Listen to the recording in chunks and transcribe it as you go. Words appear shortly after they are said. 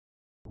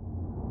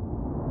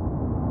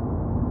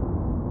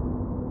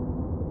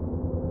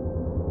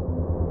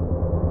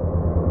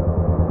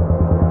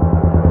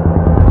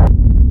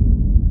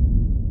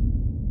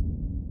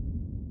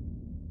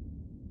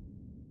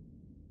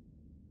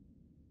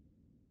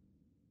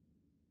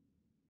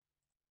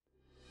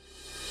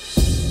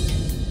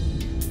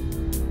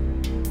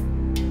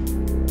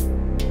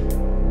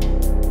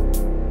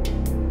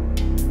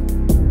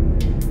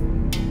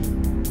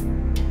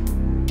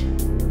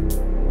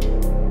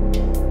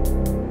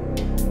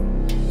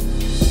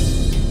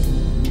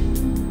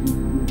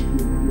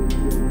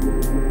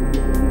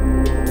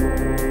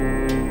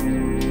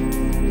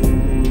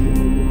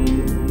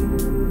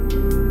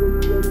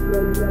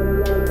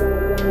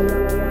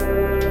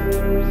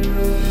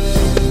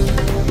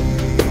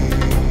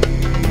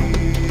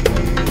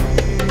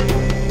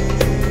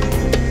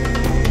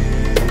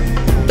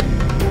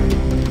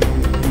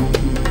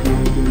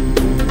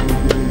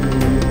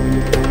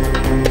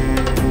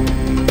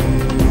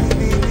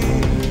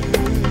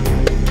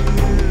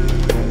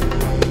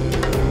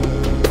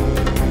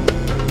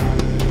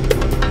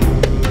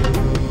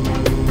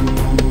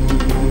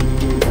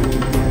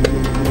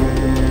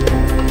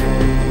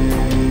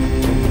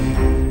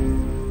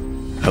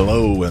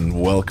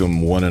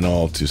welcome one and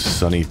all to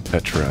sunny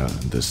Petra,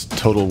 this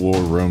Total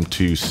War Rome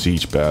 2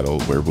 siege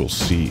battle where we'll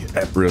see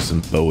Epirus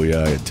and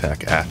Boii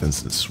attack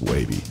Athens and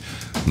Suebi.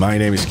 My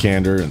name is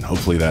Kander, and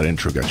hopefully that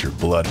intro got your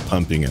blood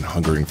pumping and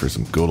hungering for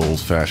some good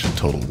old-fashioned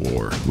Total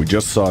War. We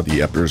just saw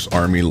the Epirus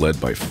army led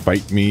by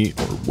Fight Me,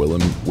 or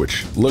Willem,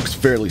 which looks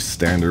fairly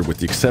standard with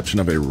the exception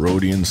of a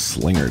Rhodian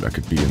slinger that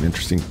could be an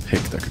interesting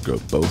pick that could go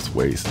both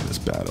ways in this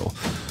battle.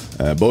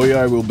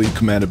 Boii will be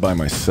commanded by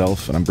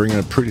myself, and I'm bringing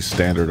a pretty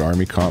standard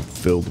army comp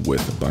filled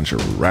with a bunch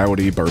of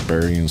rowdy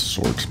barbarian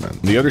swordsmen.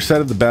 On the other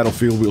side of the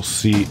battlefield, we'll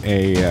see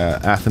a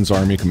Athens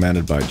army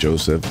commanded by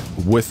Joseph,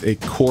 with a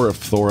core of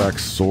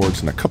thorax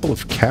swords and a couple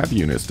of cav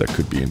units that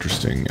could be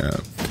interesting.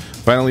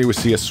 Finally, we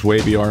see a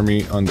Suebi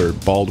army under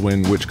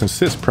Baldwin, which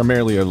consists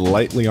primarily of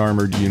lightly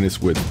armored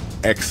units with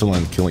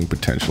excellent killing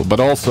potential,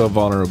 but also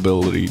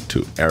vulnerability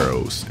to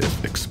arrows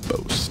if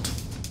exposed.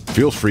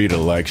 Feel free to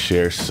like,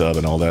 share, sub,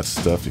 and all that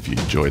stuff if you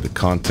enjoy the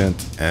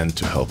content, and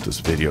to help this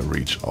video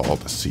reach all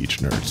the siege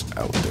nerds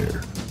out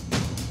there.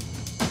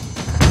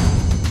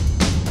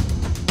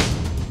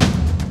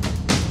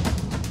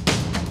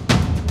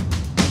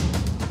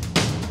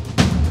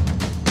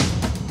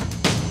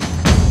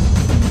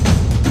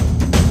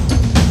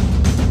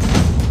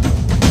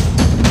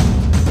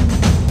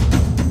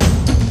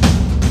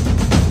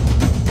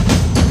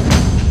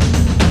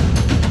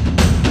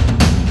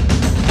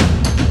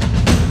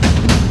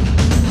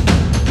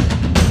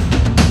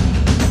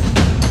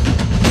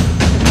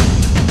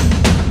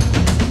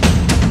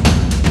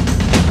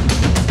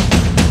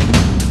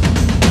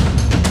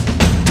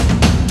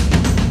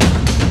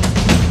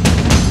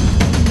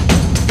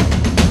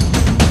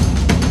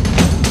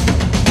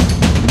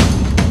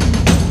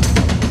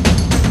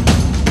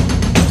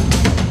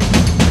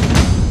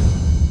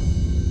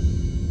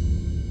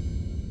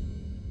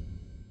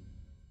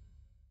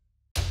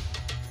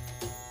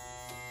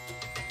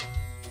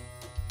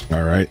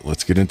 Alright,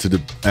 let's get into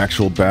the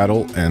actual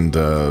battle, and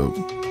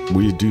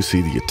we do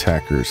see the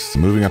attackers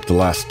moving up the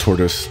last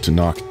tortoise to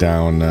knock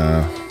down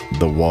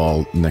the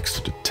wall next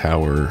to the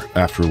tower,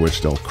 after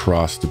which they'll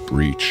cross the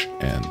breach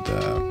and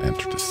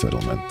enter the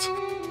settlement.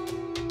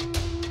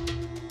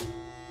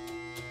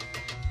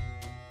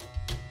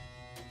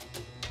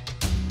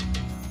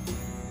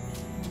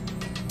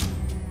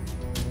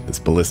 This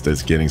ballista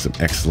is getting some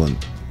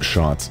excellent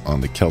shots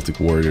on the Celtic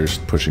warriors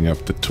pushing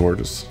up the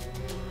tortoise.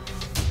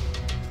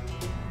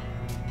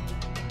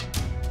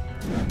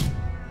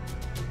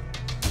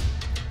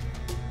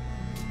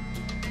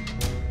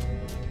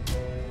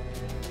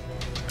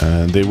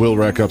 And they will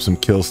rack up some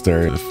kills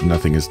there if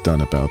nothing is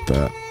done about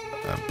that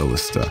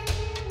ballista.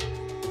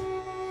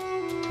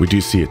 We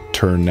do see it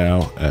turn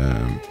now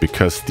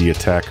because the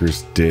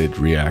attackers did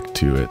react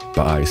to it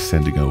by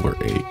sending over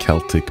a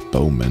Celtic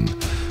bowman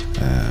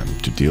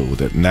to deal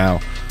with it. Now,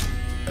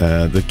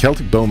 the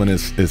Celtic bowman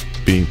is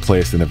being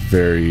placed in a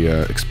very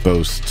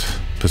exposed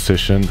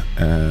position.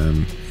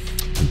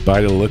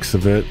 By the looks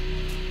of it,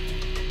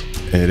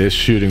 it is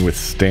shooting with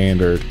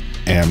standard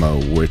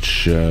ammo,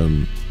 which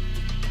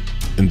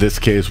in this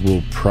case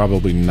will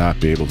probably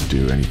not be able to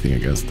do anything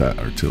against that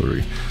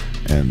artillery.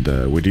 And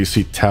we do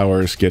see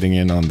towers getting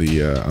in on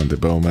the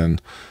bowman,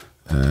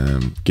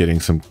 getting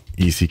some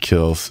easy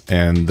kills,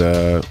 and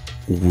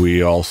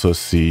we also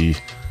see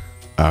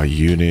a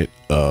unit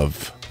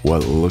of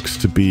what looks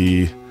to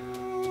be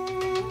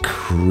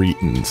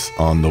Cretans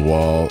on the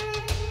wall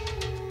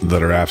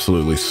that are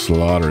absolutely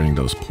slaughtering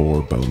those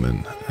poor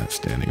bowmen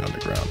standing on the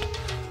ground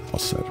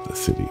outside of the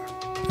city.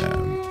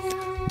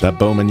 That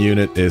bowman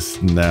unit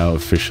is now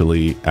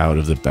officially out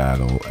of the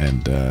battle,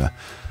 and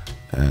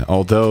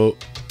although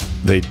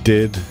they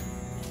did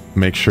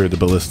make sure the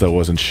ballista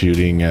wasn't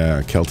shooting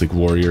Celtic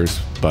warriors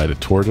by the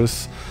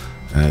tortoise,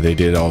 they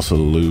did also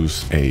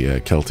lose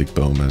a Celtic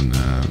bowman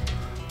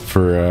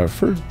for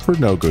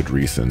no good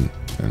reason,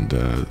 and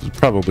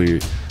probably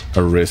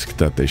a risk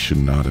that they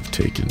should not have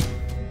taken.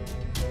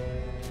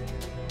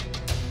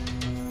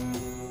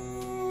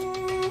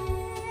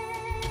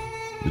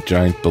 The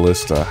giant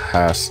ballista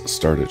has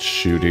started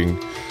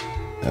shooting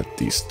at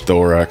these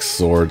thorax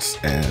swords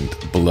and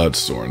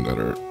bloodsworn that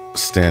are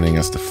standing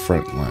as the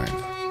front line.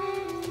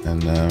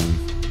 And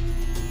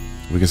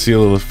we can see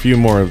a few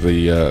more of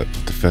the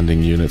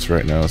defending units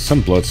right now.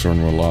 Some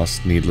bloodsworn were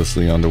lost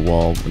needlessly on the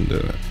wall when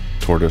the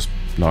tortoise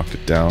knocked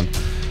it down.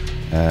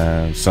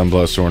 Some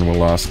bloodsworn were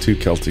lost to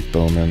Celtic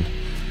bowmen.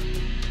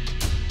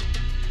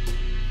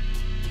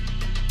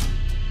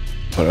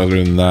 But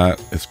other than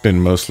that, it's been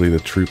mostly the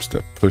troops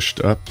that pushed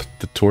up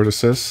the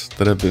tortoises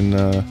that have been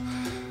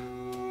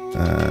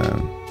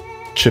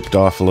chipped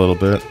off a little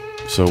bit.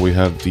 So we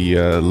have the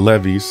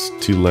levies,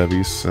 two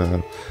levies,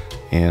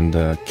 and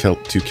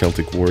two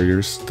Celtic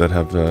warriors that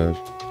have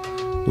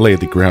laid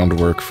the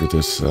groundwork for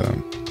this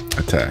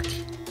attack.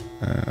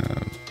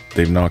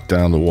 They've knocked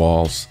down the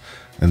walls,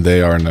 and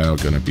they are now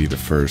going to be the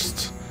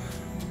first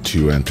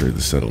to enter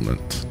the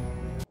settlement.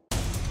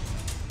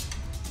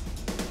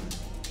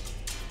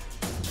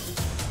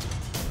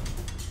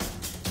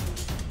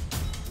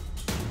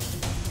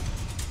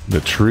 The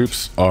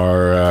troops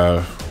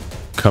are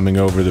coming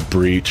over the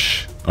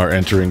breach, are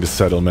entering the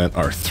settlement,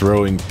 are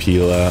throwing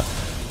Pila,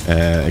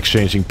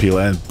 exchanging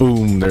Pila, and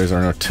boom, there's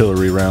an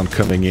artillery round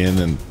coming in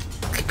and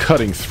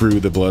cutting through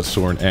the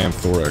Bloodsworn and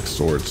Thorax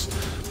swords.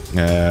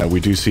 We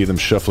do see them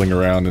shuffling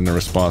around in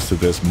response to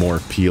this. More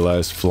Pila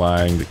is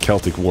flying. The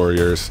Celtic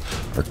warriors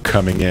are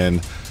coming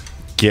in,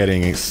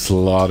 getting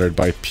slaughtered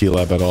by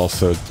Pila, but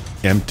also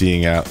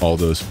emptying out all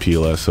those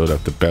Pila so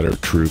that the better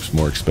troops,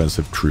 more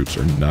expensive troops,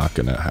 are not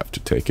going to have to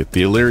take it.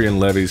 The Illyrian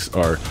levies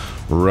are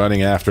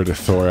running after the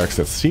Thorax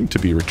that seem to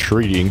be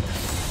retreating,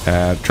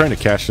 trying to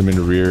catch them in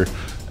the rear,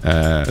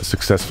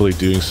 successfully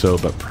doing so,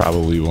 but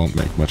probably won't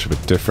make much of a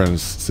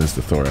difference since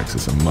the Thorax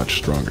is a much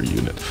stronger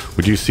unit.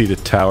 We do see the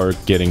tower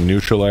getting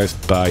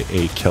neutralized by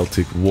a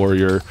Celtic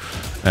warrior.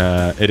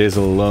 It is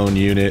a lone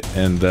unit,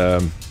 and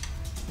the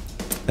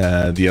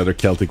other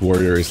Celtic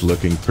warrior is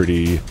looking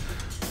pretty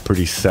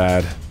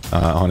sad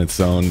on its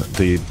own.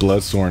 The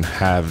Bloodsworn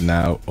have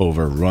now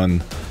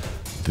overrun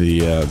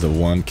the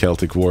one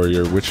Celtic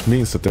warrior, which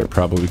means that they're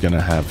probably going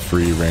to have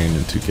free reign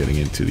into getting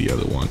into the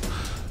other one.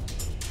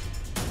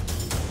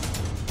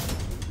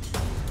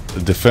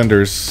 The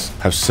defenders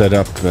have set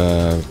up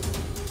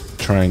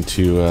trying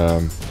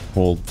to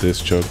hold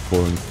this choke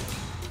point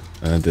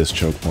and this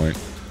choke point.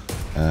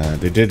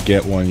 They did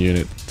get one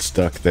unit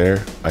stuck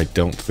there. I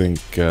don't think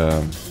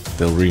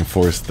they'll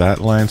reinforce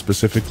that line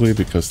specifically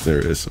because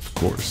there is, of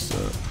course,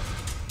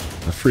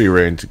 a free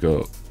reign to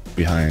go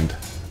behind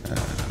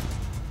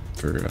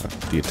for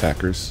the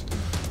attackers.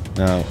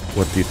 Now,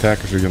 what the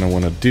attackers are going to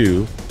want to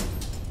do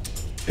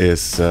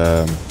is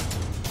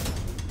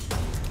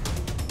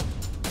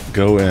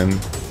go in,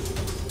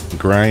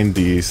 grind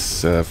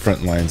these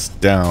front lines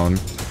down,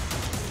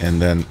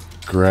 and then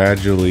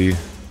gradually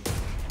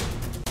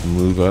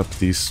move up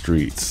these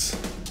streets.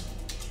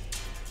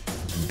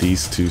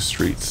 These two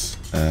streets.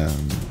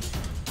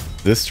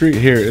 This street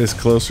here is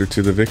closer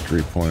to the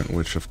victory point,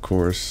 which of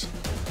course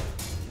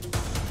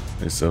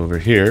is over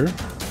here.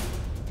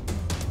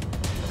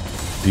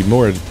 The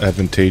more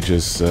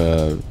advantageous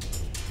route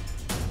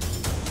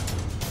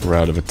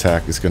of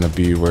attack is going to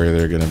be where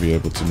they're going to be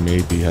able to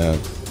maybe have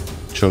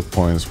choke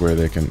points where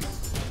they can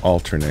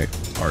alternate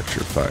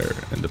archer fire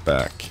in the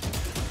back.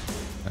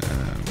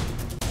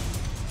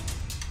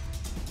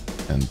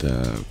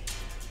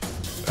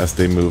 As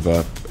they move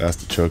up, as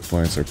the choke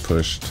points are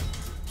pushed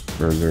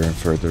further and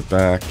further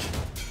back,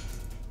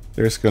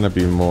 there's going to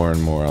be more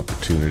and more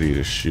opportunity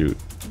to shoot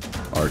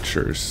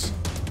archers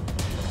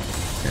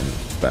in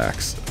the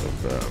backs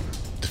of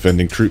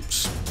defending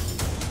troops.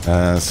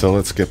 So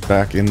let's get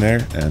back in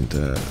there and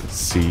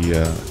see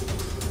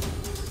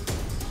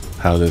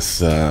how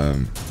this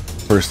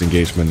first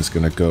engagement is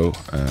going to go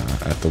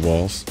at the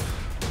walls.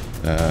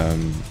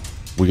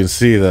 We can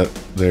see that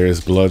there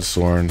is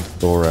Bloodsworn,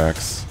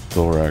 Thorax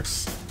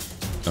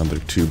under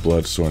 2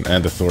 Bloodsworn,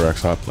 and the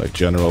Thorax Hoplite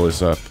General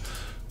is up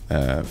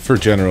for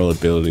general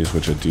abilities,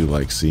 which I do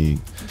like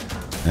seeing.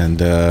 And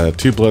 2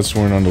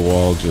 Bloodsworn on the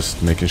wall,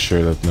 just making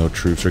sure that no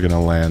troops are going to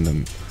land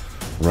and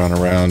run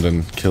around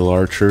and kill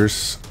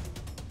archers.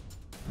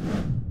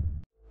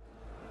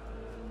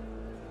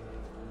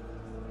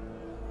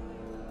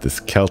 This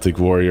Celtic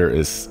warrior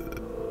is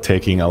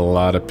taking a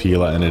lot of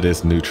Pila, and it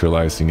is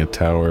neutralizing a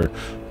tower,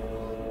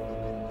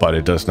 but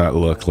it does not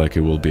look like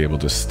it will be able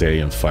to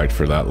stay and fight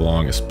for that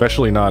long,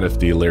 especially not if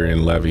the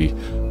Illyrian levy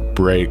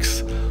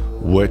breaks,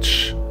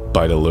 which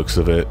by the looks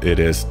of it, it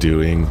is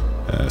doing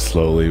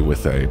slowly,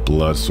 with a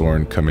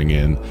Bloodsworn coming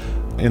in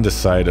the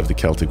side of the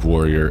Celtic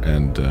warrior,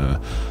 and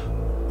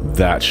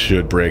that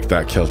should break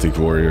that Celtic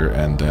warrior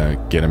and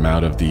get him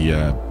out of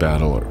the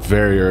battle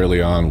very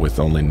early on with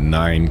only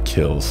 9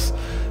 kills.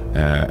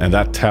 And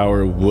that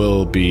tower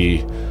will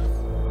be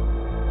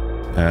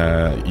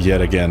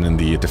yet again in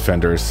the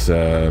defender's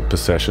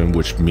possession,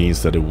 which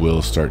means that it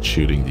will start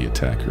shooting the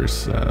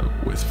attackers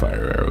with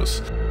fire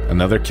arrows.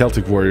 Another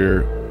Celtic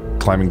warrior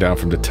climbing down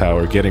from the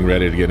tower, getting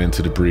ready to get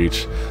into the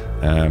breach.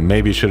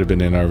 Maybe it should have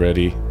been in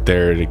already.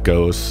 There it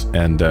goes,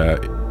 and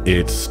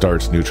it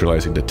starts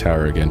neutralizing the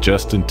tower again,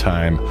 just in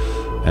time.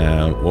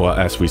 Well,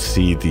 as we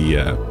see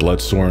the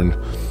Bloodsworn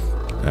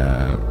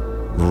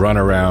run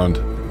around,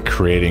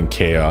 creating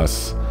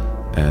chaos,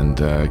 and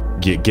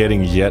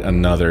getting yet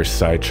another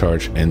side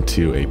charge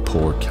into a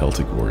poor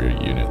Celtic warrior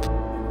unit.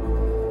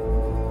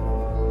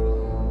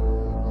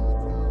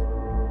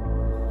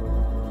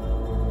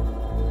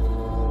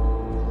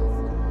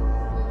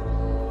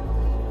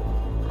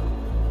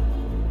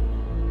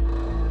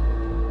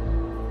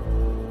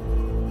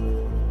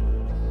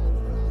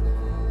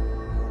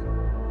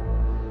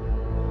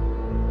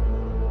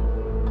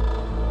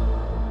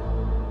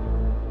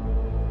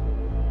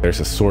 There's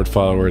a sword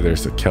follower,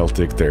 there's a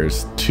Celtic,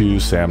 there's 2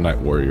 Samnite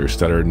warriors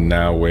that are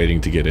now waiting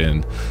to get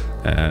in.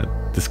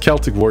 This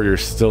Celtic warrior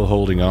is still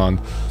holding on,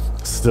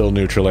 still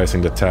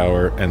neutralizing the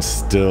tower, and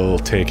still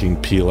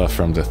taking Pila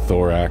from the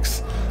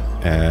Thorax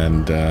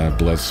and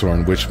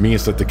Bloodsworn, which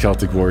means that the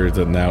Celtic warrior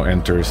that now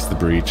enters the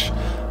breach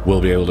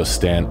will be able to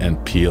stand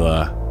and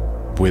Pila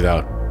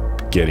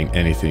without getting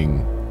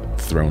anything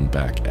thrown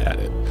back at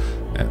it.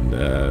 And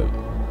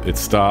it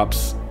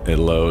stops, it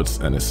loads,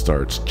 and it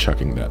starts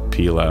chucking that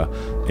Pila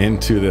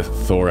into the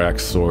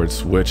thorax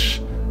swords,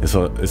 which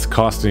is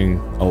costing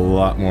a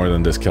lot more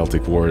than this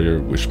Celtic warrior,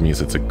 which means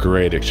it's a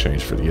great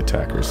exchange for the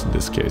attackers in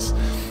this case.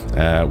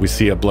 We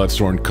see a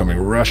Bloodsworn coming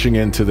rushing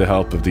into the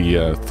help of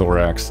the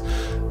thorax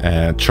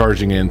and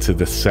charging into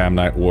the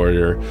Samnite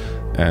warrior,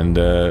 and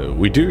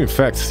we do in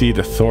fact see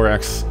the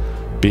thorax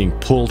being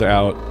pulled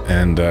out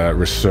and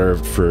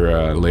reserved for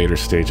a later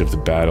stage of the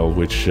battle,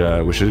 which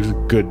is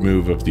a good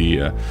move of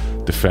the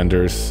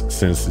defenders,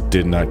 since it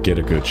did not get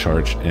a good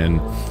charge in.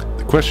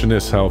 The question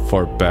is, how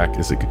far back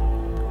is it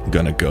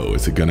gonna go?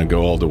 Is it gonna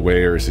go all the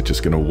way, or is it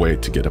just gonna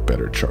wait to get a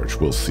better charge?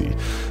 We'll see.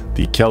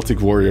 The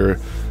Celtic warrior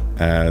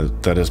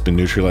that has been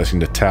neutralizing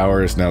the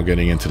tower is now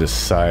getting into the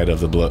side of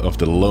the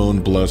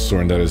lone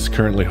Bloodsworn that is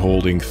currently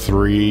holding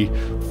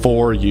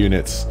 4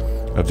 units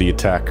of the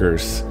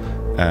attackers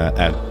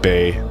at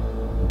bay,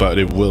 but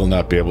it will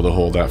not be able to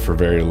hold that for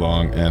very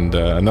long. And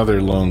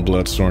another lone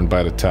Bloodsworn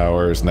by the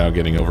tower is now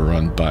getting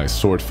overrun by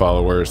sword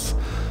followers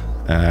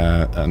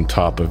on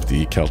top of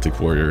the Celtic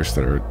warriors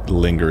that are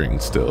lingering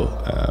still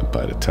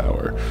by the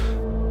tower.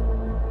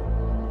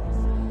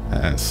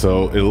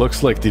 So it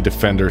looks like the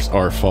defenders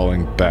are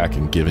falling back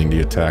and giving the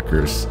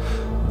attackers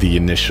the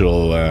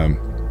initial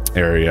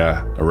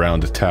area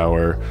around the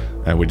tower,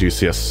 and we do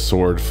see a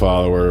sword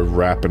follower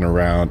wrapping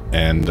around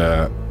and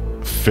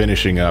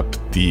finishing up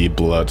the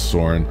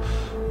Bloodsworn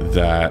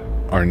that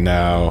are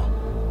now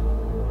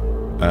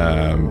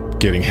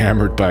getting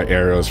hammered by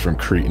arrows from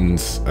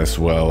Cretans, as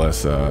well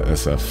as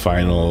a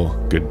final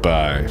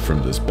goodbye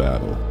from this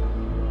battle.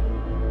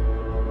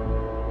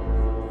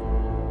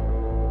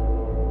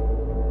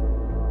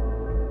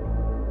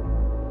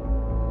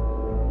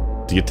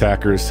 The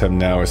attackers have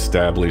now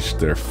established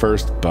their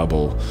first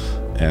bubble,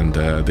 and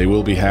they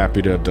will be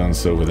happy to have done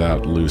so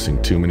without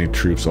losing too many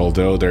troops,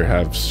 although there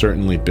have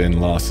certainly been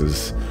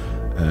losses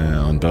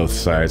on both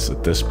sides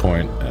at this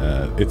point.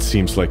 It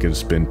seems like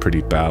it's been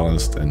pretty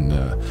balanced, and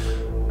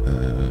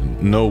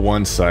no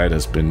one side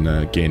has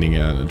been gaining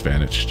an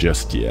advantage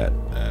just yet.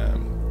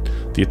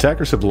 The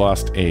attackers have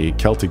lost a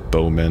Celtic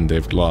bowman,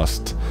 they've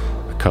lost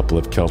a couple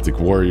of Celtic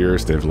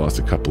warriors, they've lost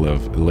a couple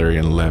of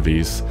Illyrian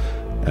levies,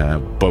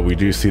 but we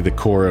do see the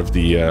core of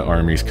the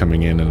armies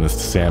coming in, and the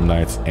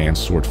Samnites and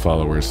sword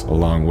followers,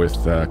 along with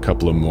a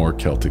couple of more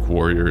Celtic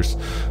warriors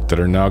that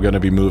are now going to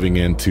be moving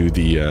into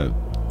the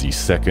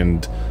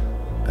second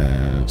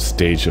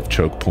stage of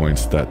choke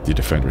points that the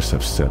defenders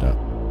have set up.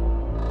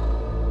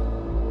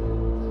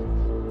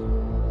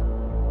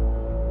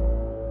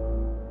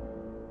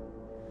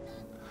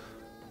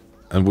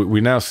 And we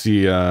now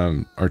see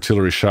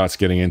artillery shots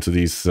getting into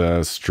these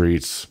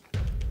streets,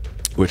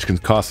 which can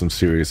cause some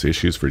serious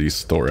issues for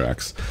these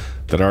thorax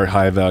that are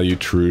high value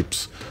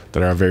troops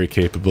that are very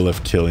capable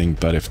of killing,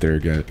 but if they're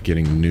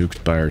getting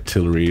nuked by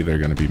artillery, they're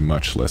going to be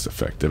much less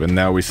effective. And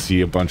now we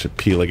see a bunch of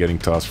Pila getting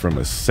tossed from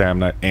a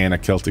Samnite and a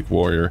Celtic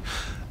warrior,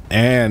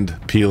 and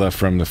Pila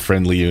from the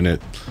friendly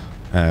unit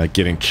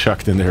getting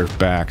chucked in their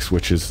backs,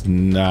 which is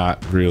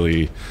not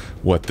really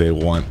what they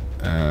want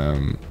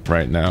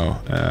right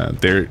now.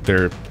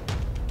 They're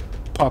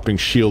popping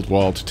shield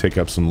wall to take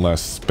up some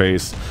less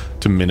space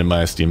to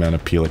minimize the amount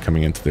of Pila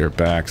coming into their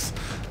backs.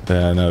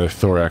 Then another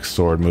thorax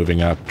sword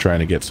moving up, trying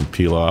to get some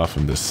Pila off,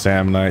 and the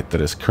Samnite that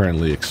is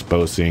currently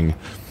exposing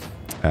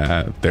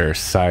their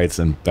sides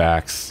and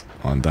backs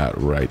on that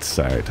right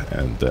side.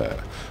 And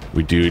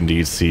we do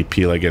indeed see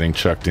Pila getting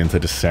chucked into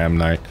the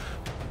Samnite,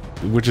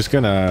 which is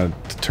gonna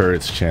deter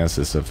its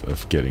chances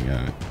of getting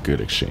a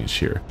good exchange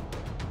here.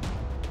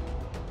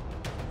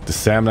 The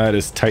Samnite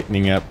is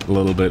tightening up a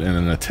little bit in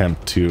an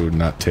attempt to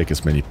not take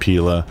as many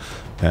Pila.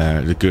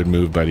 A good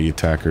move by the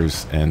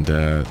attackers, and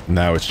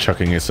now it's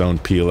chucking its own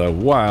Pila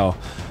while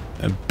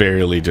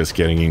barely just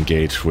getting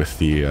engaged with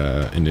the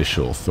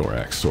initial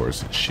thorax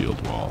swords and shield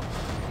wall.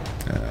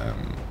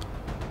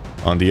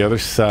 On the other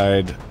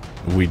side,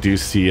 we do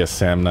see a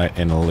Samnite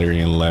and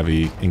Illyrian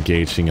levy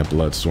engaging a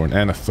Bloodsworn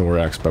and a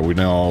thorax, but we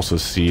now also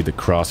see the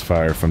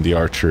crossfire from the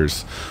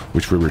archers,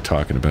 which we were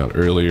talking about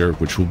earlier,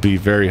 which will be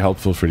very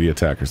helpful for the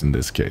attackers in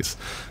this case.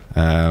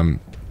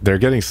 They're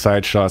getting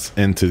side shots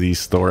into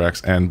these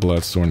thorax and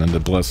Bloodsworn, and the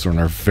Bloodsworn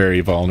are very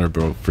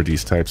vulnerable for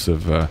these types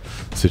of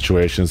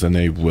situations, and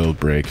they will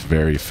break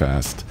very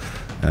fast.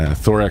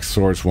 Thorax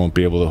swords won't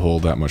be able to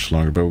hold that much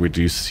longer, but we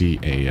do see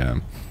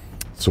a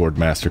sword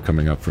master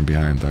coming up from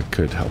behind that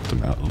could help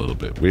them out a little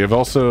bit. We have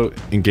also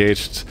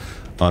engaged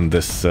on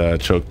this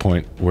choke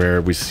point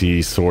where we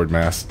see sword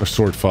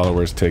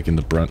followers taking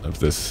the brunt of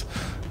this,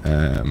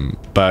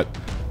 but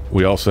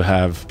we also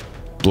have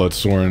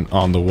Bloodsworn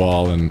on the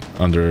wall and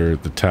under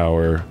the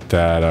tower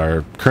that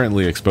are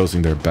currently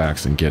exposing their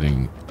backs and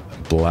getting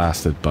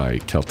blasted by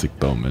Celtic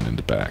bowmen in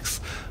the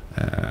backs.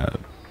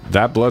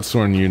 That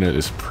Bloodsworn unit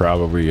is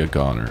probably a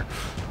goner,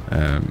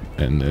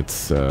 and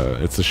it's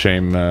a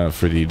shame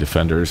for the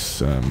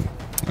defenders,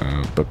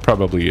 but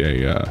probably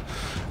a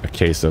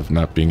case of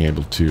not being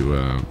able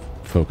to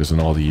focus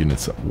on all the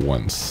units at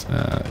once.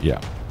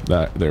 Yeah,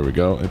 there we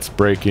go. It's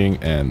breaking,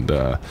 and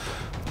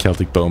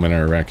Celtic bowmen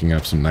are racking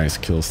up some nice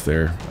kills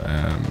there.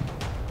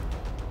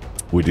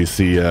 We do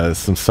see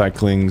some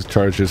cycling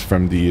charges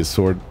from the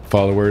sword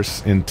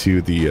followers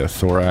into the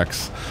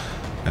thorax,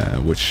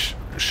 which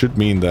should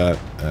mean that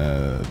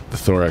the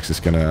thorax is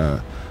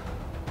gonna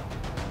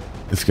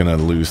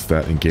lose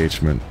that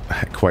engagement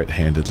quite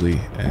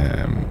handedly.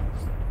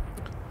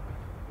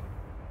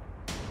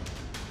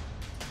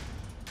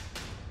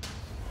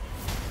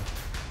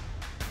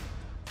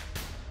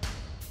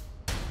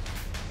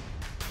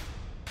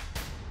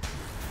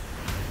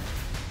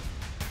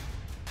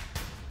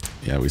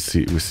 Yeah, we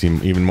see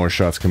even more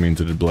shots coming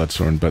into the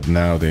Bloodsworn, but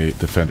now the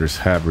defenders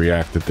have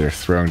reacted. They're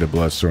throwing the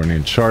Bloodsworn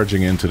in,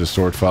 charging into the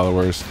sword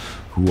followers,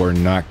 who are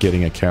not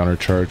getting a counter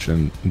charge,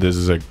 and this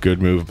is a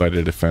good move by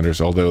the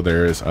defenders, although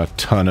there is a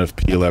ton of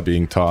Pila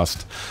being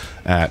tossed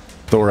at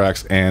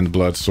Thorax and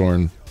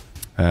Bloodsworn,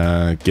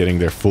 getting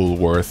their full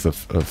worth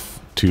of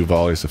 2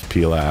 volleys of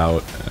Pila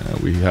out.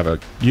 We have a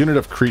unit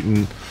of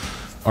Cretan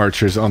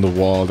archers on the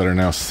wall that are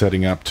now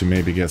setting up to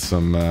maybe get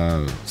some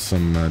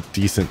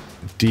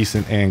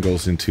decent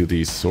angles into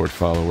these sword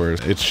followers.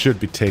 It should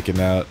be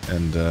taken out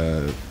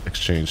and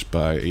exchanged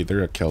by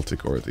either a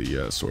Celtic or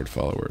the sword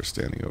follower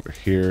standing over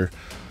here.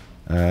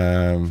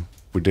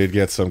 We did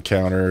get some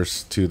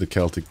counters to the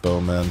Celtic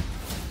bowmen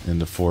in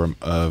the form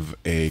of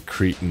a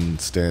Cretan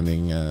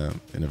standing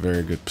in a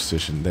very good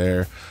position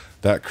there.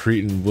 That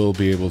Cretan will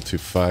be able to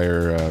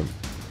fire,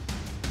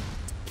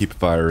 keep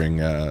firing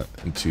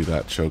into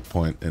that choke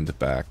point in the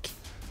back.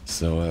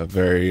 So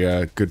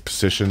very good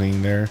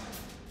positioning there.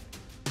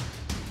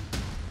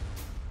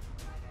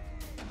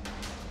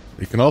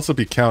 It can also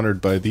be countered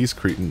by these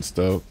Cretans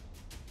though,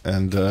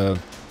 and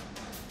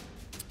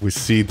we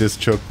see this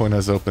choke point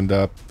has opened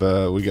up.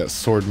 We got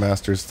sword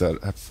masters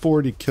that have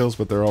 40 kills,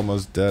 but they're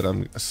almost dead.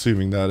 I'm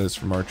assuming that is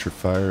from archer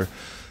fire.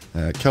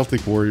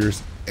 Celtic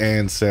warriors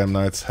and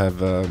Samnites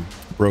have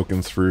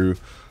broken through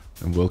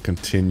and will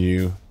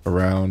continue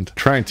around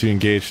trying to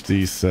engage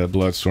these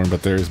Bloodsworn,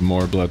 but there is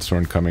more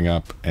Bloodsworn coming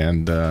up,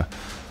 and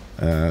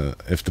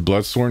if the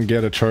Bloodsworn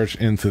get a charge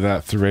into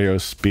that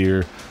Theraeus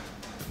spear,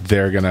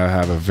 they're gonna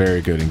have a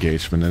very good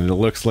engagement, and it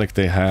looks like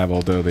they have,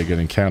 although they're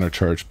getting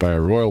countercharged by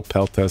a Royal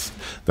Peltest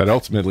that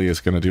ultimately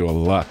is going to do a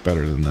lot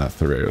better than that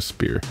Theraeus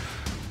spear.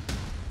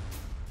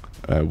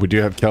 We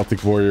do have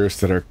Celtic warriors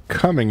that are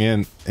coming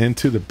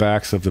into the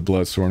backs of the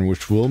Bloodsworn,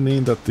 which will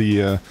mean that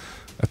the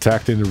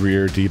attack in the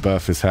rear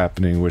debuff is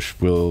happening, which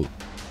will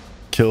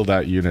kill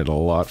that unit a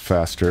lot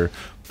faster.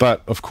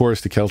 But of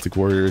course the Celtic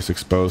warrior is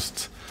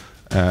exposed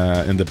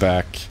in the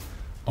back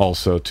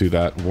also to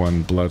that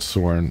one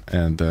Bloodsworn,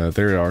 and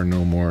there are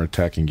no more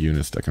attacking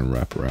units that can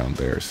wrap around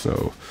there,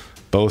 so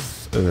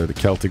both the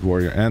Celtic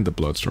warrior and the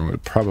Bloodsworn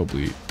would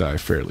probably die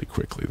fairly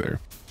quickly there.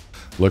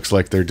 Looks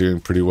like they're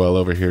doing pretty well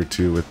over here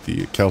too, with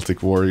the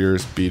Celtic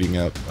warriors beating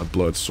out a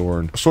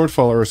Bloodsworn. Sword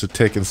followers have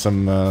taken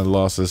some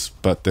losses,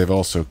 but they've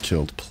also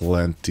killed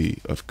plenty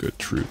of good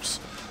troops,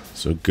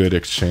 so good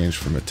exchange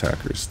from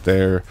attackers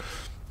there.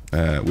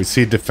 We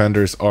see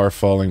defenders are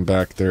falling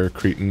back there.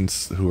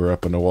 Cretans who are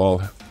up on the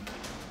wall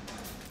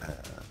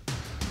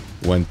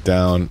went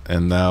down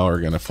and now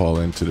are going to fall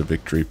into the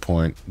victory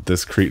point.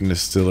 This Cretan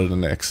is still in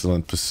an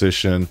excellent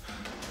position.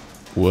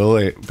 Will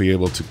it be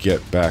able to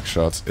get back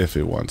shots if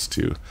it wants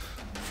to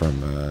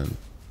from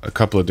a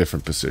couple of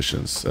different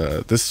positions?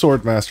 This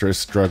Swordmaster is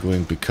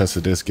struggling because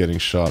it is getting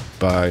shot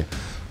by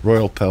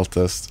Royal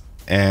Peltest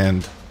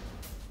and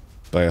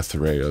by a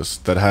Theraeus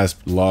that has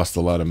lost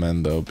a lot of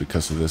men though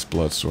because of this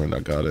Bloodsworn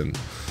that got in.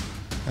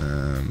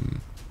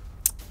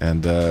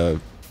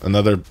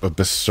 Another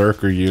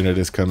Berserker unit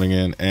is coming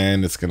in,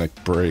 and it's gonna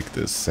break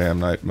this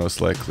Samnite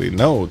most likely.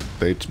 No,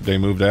 they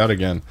moved out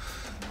again.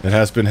 It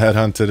has been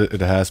headhunted,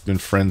 it has been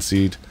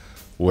frenzied.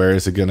 Where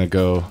is it gonna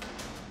go?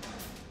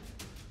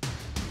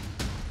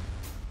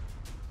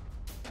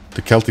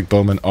 The Celtic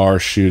bowmen are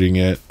shooting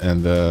it,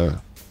 and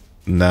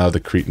now the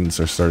Cretans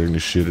are starting to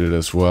shoot it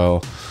as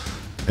well.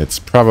 It's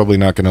probably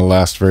not gonna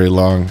last very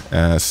long.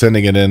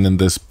 Sending it in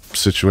this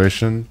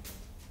situation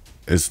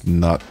is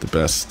not the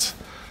best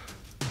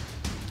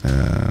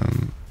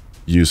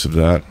use of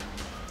that.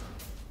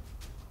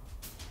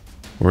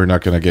 We're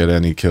not gonna get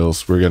any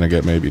kills. We're gonna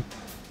get maybe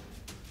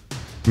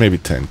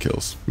 10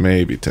 kills,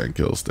 maybe 10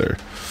 kills there.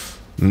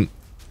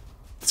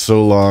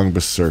 So long,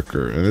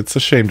 Berserker, and it's a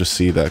shame to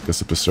see that because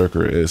the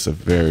Berserker is a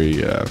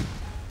very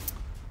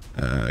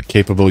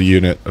capable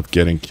unit of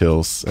getting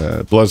kills.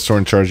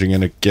 Bloodsworn charging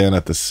in again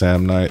at the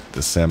Samnite.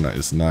 The Samnite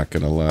is not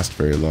gonna last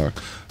very long,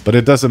 but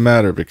it doesn't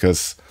matter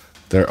because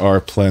there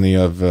are plenty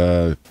of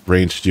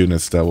ranged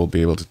units that will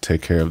be able to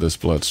take care of this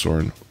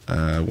Bloodsworn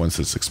once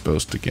it's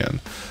exposed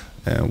again.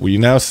 And we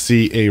now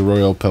see a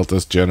Royal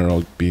Peltest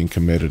General being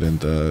committed in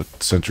the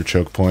center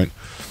choke point.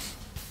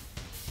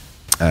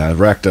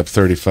 Racked up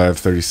 35,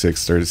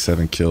 36,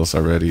 37 kills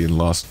already and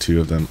lost 2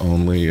 of them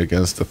only.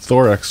 Against the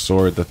Thorax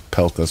Sword, the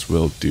Peltest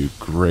will do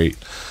great.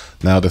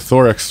 Now the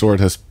Thorax Sword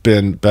has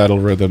been battle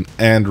rhythm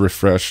and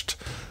refreshed,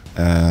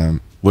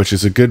 which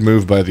is a good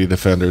move by the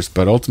defenders,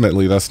 but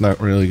ultimately that's not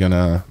really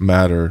gonna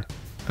matter.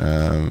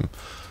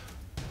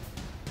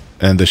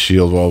 And the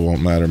shield wall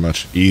won't matter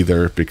much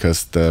either,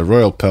 because the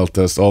Royal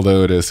Peltas,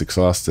 although it is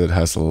exhausted,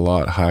 has a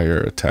lot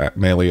higher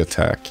melee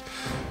attack,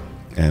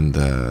 and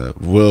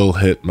will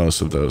hit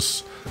most of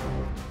those.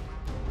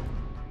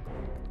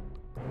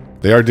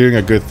 They are doing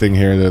a good thing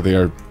here, though. They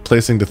are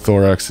placing the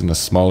thorax in a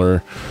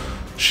smaller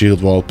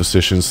shield wall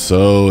position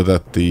so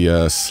that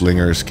the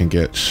slingers can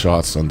get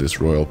shots on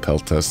this Royal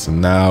Peltas.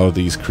 And now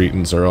these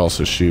Cretans are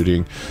also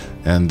shooting,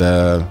 and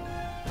the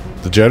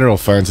general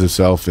finds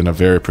himself in a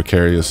very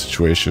precarious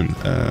situation.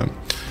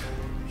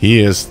 He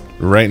is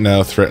right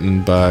now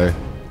threatened by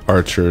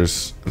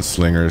archers and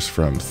slingers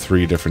from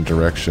 3 different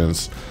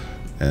directions,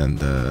 and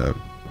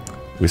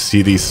we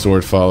see these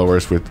sword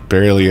followers with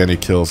barely any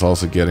kills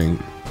also getting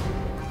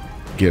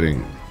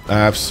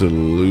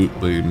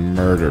absolutely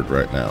murdered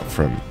right now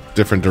from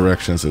different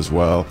directions as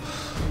well.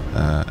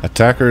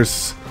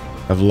 Attackers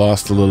have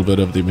lost a little bit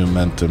of the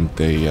momentum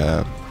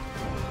they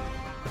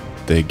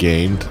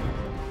gained.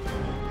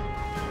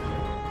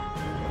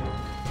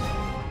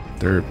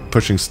 They're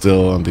pushing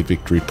still on the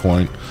victory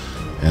point,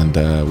 and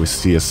we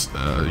see a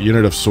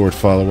unit of sword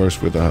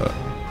followers with a...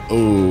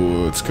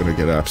 Oh, it's gonna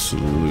get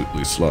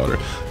absolutely slaughtered.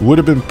 Would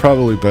have been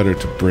probably better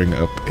to bring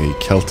up a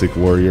Celtic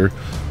warrior,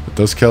 but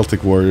those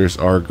Celtic warriors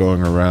are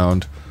going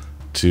around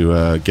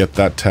to get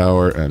that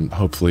tower and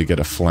hopefully get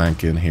a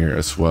flank in here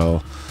as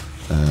well,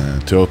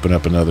 to open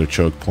up another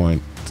choke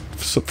point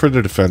for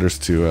the defenders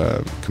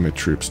to commit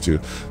troops to.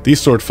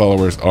 These sword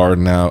followers are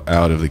now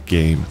out of the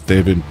game.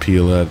 They've been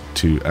peeled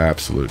to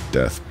absolute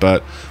death,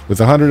 but with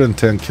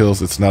 110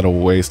 kills, it's not a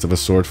waste of a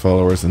sword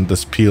followers, and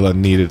this Pila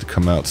needed to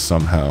come out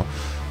somehow.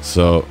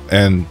 So,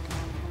 and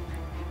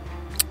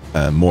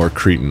more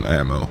Cretan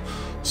ammo.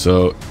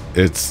 So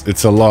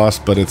it's a loss,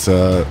 but it's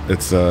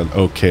an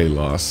okay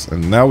loss.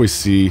 And now we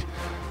see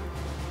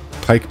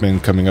pikemen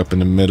coming up in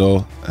the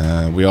middle.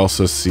 We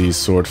also see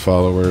sword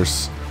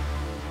followers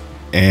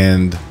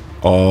and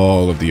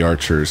all of the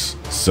archers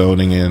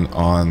zoning in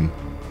on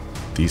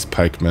these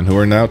pikemen, who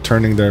are now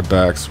turning their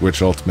backs,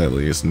 which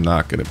ultimately is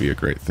not going to be a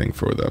great thing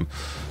for them.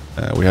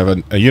 We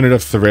have a unit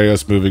of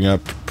Theraeus moving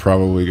up,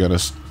 probably going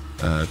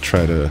to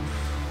try to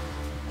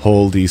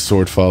hold these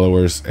sword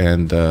followers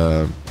and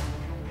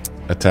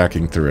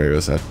attacking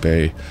Theraeus at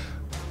bay.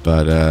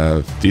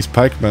 But these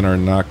pikemen are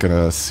not going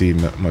to see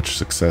much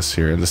success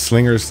here. And the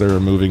slingers that are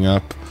moving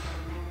up,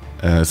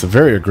 it's a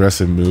very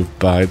aggressive move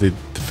by the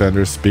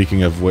defenders.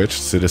 Speaking of which,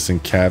 Citizen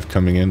Cav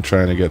coming in,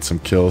 trying to get some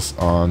kills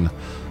on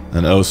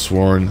an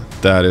Oathsworn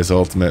that is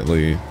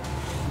ultimately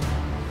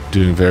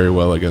doing very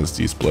well against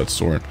these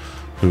Bloodsworn,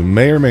 who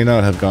may or may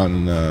not have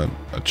gotten a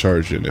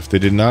charge in. If they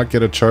did not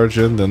get a charge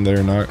in, then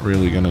they're not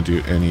really going to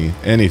do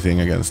anything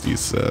against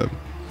these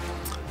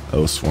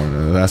Oathsworn.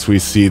 And as we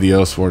see, the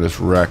Oathsworn is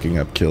racking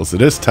up kills.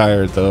 It is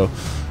tired though,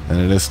 and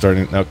it is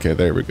starting... Okay,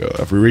 there we go.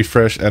 A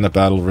refresh and a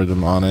battle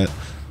rhythm on it,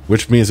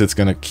 which means it's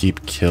going to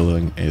keep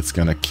killing. It's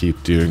going to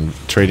keep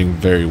trading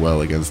very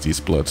well against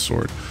these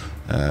Bloodsword.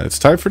 It's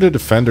time for the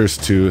defenders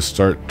to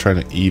start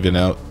trying to even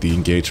out the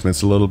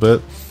engagements a little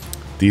bit.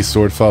 These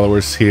sword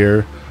followers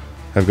here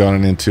have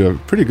gotten into a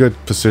pretty good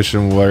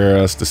position,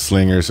 whereas the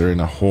slingers are in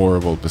a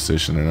horrible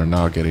position and are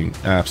now getting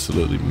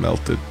absolutely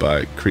melted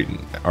by Cretan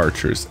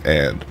archers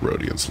and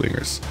Rhodian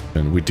slingers.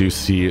 And we do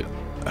see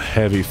a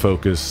heavy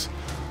focus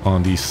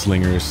on these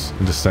slingers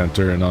in the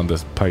center and on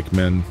the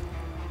pikemen,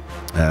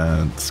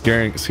 and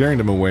scaring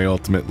them away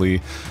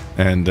ultimately,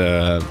 and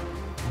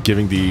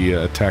giving the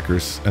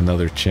attackers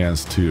another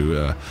chance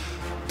to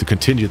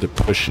continue the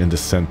push in the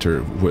center,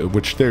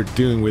 which they're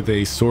doing with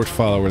a sword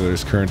follower that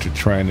is currently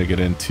trying to get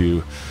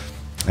into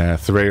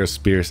Theraeus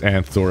spears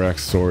and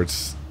thorax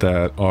swords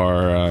that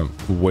are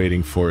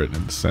waiting for it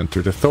in the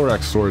center. The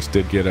thorax swords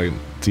did get a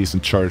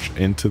decent charge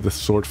into the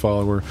sword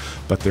follower,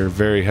 but they're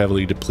very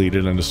heavily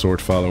depleted, and the sword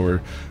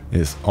follower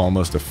is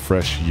almost a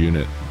fresh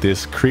unit.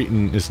 This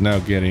Cretan is now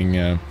getting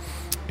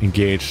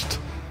engaged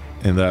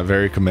in that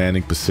very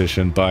commanding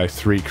position by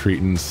 3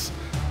 Cretans,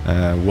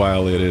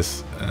 while it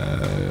is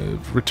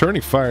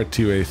returning fire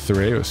to a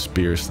Theraeus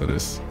spears that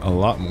is a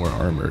lot more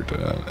armored,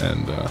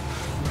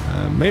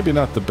 and maybe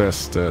not the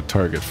best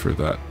target for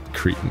that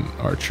Cretan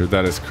archer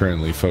that is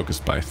currently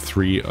focused by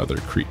 3 other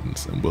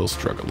Cretans and will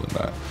struggle in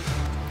that.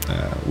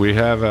 We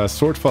have a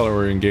sword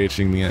follower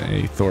engaging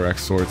a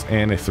thorax swords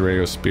and a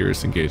Theraeus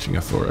spears engaging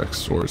a thorax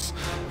swords,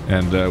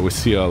 and we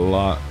see a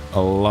lot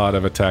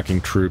of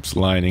attacking troops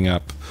lining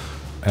up,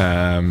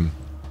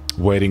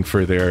 waiting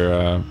for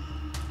their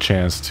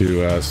chance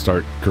to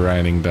start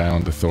grinding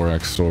down the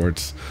thorax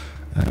swords.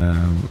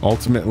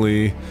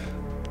 Ultimately,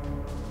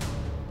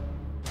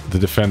 the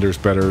defenders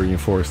better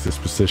reinforce this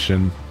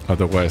position,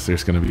 otherwise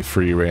there's going to be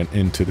free reign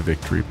into the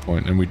victory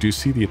point. And we do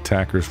see the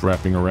attackers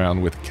wrapping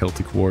around with a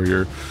Celtic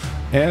warrior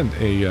and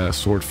a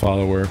sword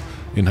follower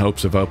in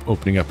hopes of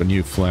opening up a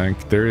new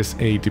flank. There is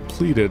a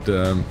depleted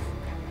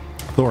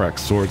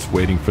thorax swords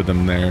waiting for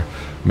them there,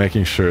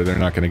 making sure they're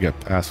not going to get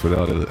past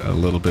without a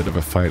little bit of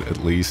a fight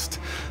at least.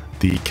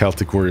 The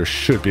Celtic warrior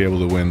should be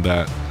able to win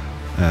that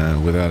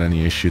without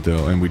any issue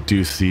though, and we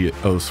do see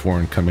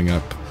Oathsworn coming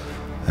up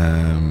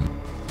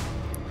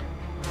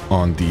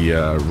on the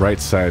right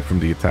side from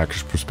the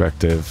attacker's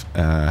perspective,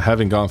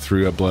 having gone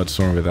through a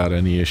Bloodstorm without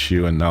any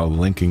issue, and now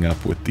linking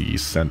up with the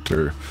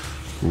center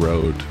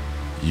road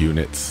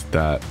units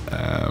that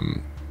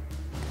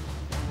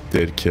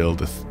did kill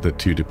the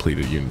 2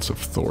 depleted units of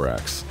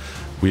Thorax.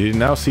 We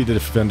now see the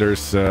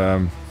defenders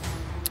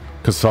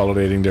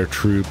consolidating their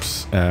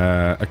troops,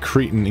 a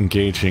Cretan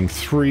engaging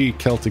 3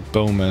 Celtic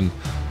bowmen,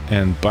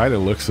 and by the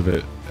looks of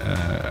it,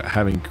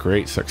 having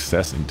great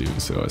success in doing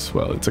so as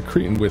well. It's a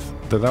Cretan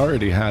that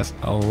already has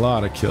a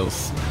lot of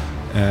kills,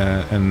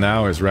 and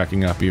now is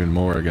racking up even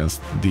more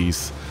against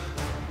these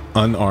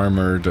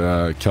unarmored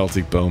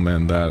Celtic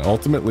bowmen that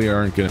ultimately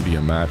aren't going to be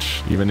a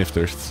match. Even if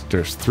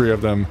there's 3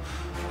 of them,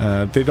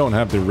 they don't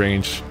have the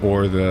range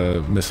or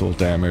the missile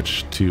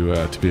damage to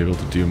be able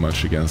to do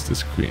much against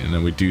this Cretan,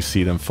 and we do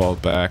see them fall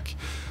back.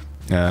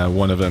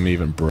 One of them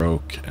even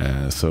broke,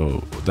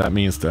 so that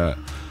means that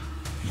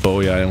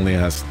Bohai only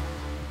has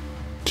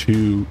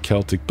 2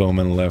 Celtic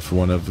bowmen left.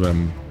 One of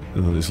them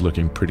is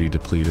looking pretty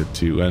depleted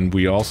too, and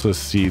we also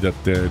see that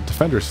the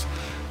defenders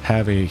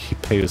have a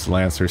Epirus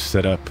Lancer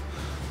set up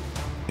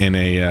in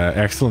a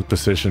excellent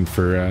position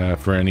for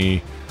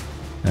any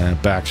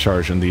back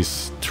charge on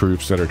these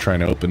troops that are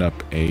trying to open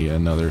up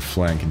another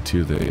flank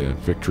into the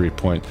victory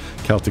point.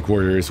 Celtic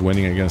Warrior is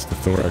winning against the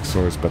Thorax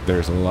Swords, but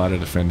there's a lot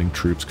of defending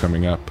troops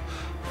coming up,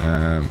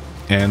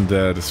 and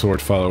the Sword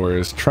Follower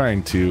is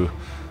trying to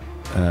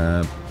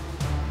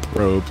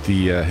probe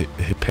the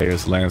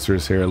Epirus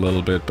Lancers here a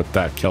little bit, but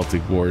that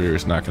Celtic Warrior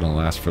is not going to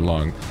last for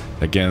long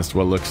against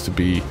what looks to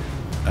be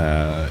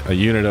a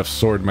unit of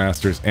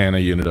Swordmasters and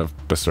a unit of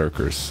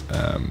Berserkers.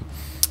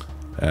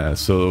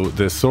 So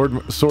the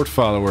sword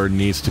Follower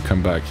needs to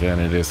come back,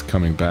 and it is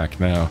coming back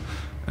now,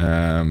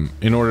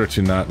 in order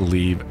to not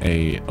leave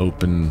a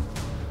open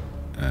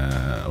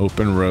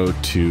road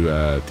to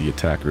the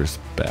attackers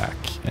back.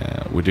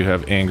 We do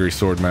have angry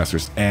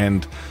Swordmasters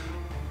and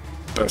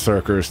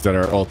Berserkers that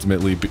are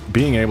ultimately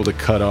being able to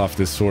cut off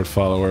this Sword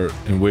Follower,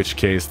 in which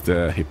case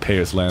the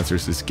Epirus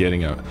Lancers is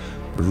getting a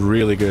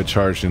really good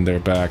charge in their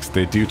backs.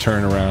 They do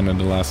turn around in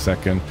the last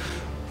second.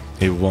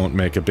 It won't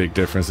make a big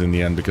difference in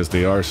the end because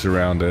they are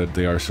surrounded.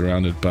 They are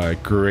surrounded by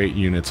great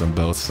units on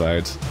both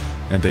sides,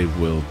 and they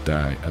will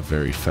die a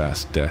very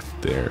fast death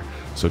there.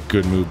 So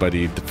good move by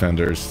the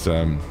defenders,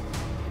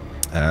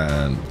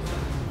 and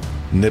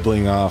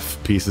nibbling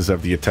off pieces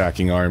of the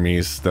attacking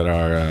armies that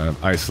are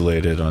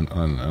isolated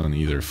on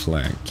either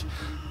flank.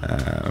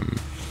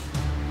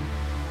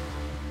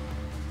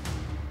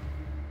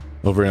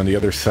 Over on the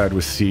other side,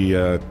 we see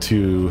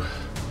two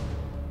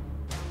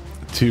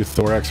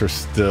Thorax are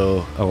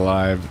still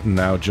alive,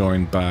 now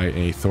joined by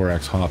a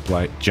Thorax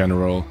Hoplite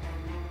General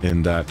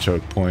in that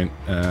choke point,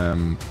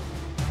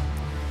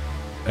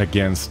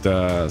 against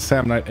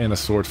Sam Knight and a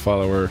Sword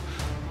Follower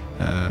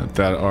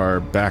that are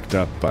backed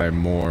up by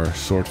more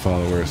Sword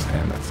Followers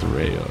and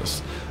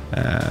Threos.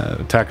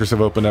 Attackers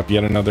have opened up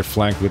yet another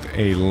flank with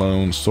a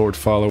lone Sword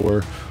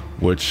Follower,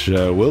 which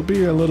will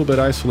be a little bit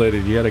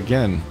isolated yet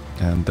again,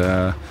 and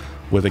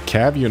with a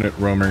cav unit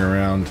roaming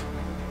around,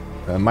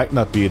 might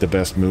not be the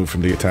best move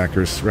from the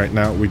attackers right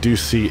now. We do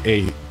see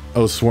a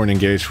Oathsworn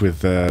engaged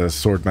with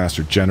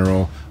Swordmaster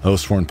General,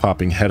 Oathsworn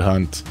popping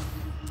Headhunt,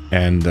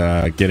 and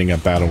getting a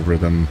Battle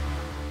Rhythm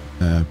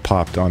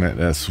popped on it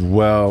as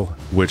well,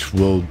 which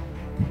will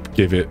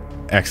give it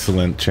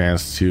excellent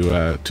chance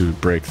to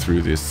break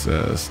through this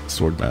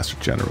Swordmaster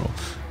General.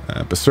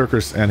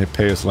 Berserkers and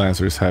Epirus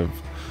Lancers have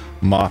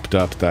mopped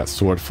up that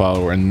Sword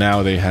Follower, and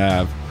now they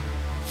have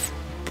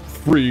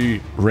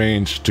free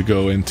range to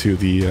go into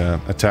the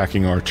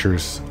attacking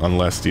archers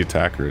unless the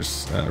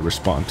attackers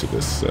respond to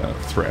this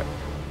threat.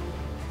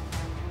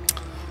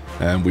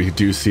 And we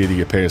do see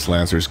the Epirus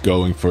Lancers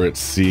going for it,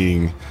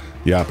 seeing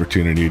the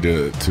opportunity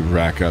to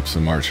rack up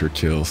some archer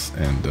kills,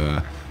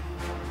 and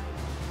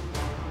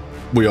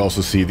we also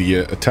see the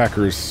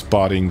attackers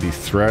spotting the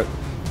threat,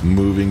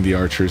 moving the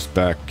archers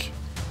back,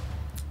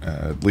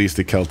 at least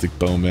the Celtic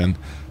bowmen,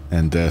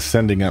 and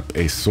sending up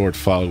a Sword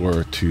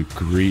Follower to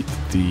greet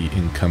the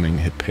incoming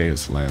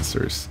Epirus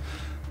Lancers.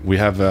 We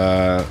have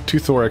 2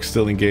 Thorax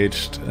still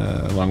engaged,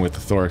 along with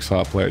the Thorax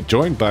Hoplite,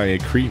 joined by a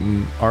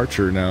Cretan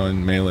archer now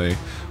in melee,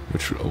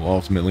 which will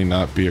ultimately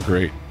not be a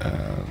great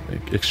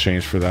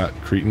exchange for that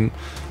Cretan.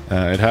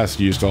 It has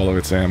used all of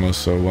its ammo,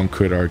 so one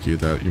could argue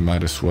that you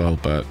might as well,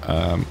 but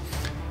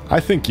I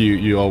think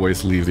you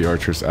always leave the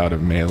archers out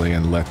of melee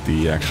and let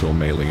the actual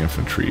melee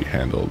infantry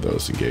handle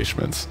those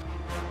engagements.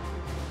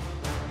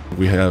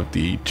 We have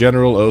the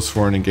General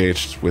Oathsworn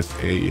engaged with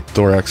a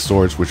Thorax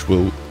Swords, which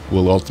will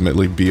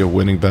ultimately be a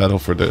winning battle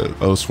for the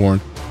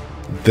Oathsworn.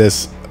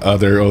 This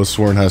other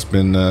Oathsworn has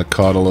been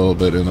caught a little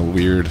bit in a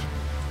weird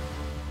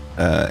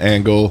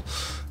angle.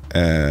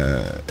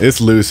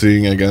 It's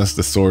losing against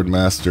the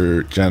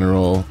Swordmaster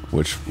General,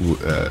 which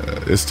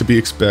is to be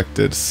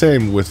expected.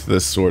 Same with the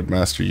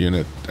Swordmaster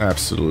unit,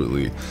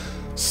 absolutely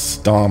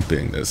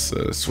stomping this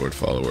Sword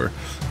Follower.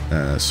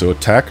 So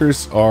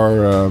attackers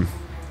are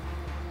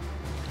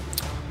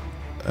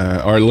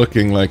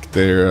looking like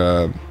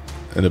they're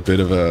in a bit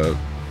of a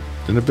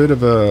in a bit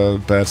of a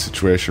bad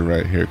situation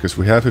right here, because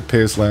we have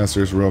Epirus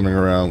Lancers roaming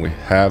around. We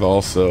have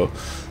also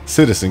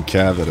Citizen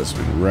Cav that has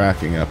been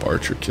racking up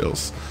archer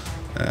kills,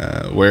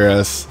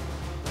 whereas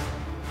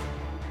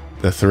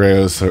the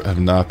Threos have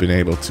not been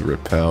able to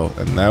repel,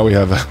 and now we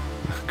have a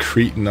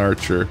Cretan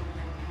archer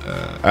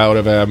out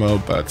of ammo,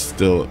 but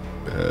still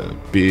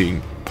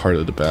being part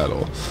of the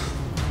battle.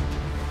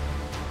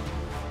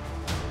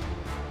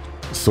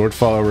 Sword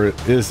Follower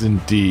is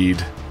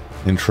indeed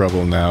in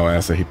trouble now,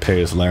 as the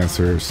Epirus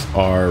Lancers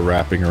are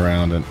wrapping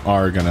around and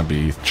are going to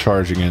be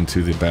charging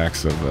into the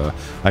backs of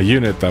a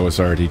unit that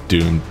was already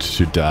doomed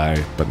to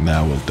die, but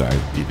now will die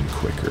even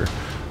quicker.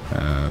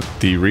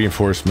 The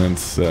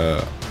reinforcements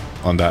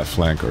on that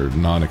flank are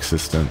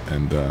non-existent,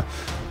 and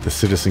the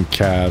Citizen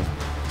Cav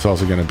is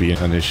also going to be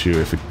an issue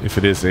if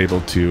it is able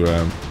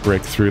to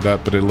break through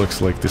that, but it looks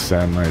like the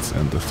Sand Knights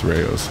and the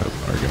Threos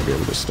are going to be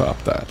able to stop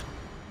that.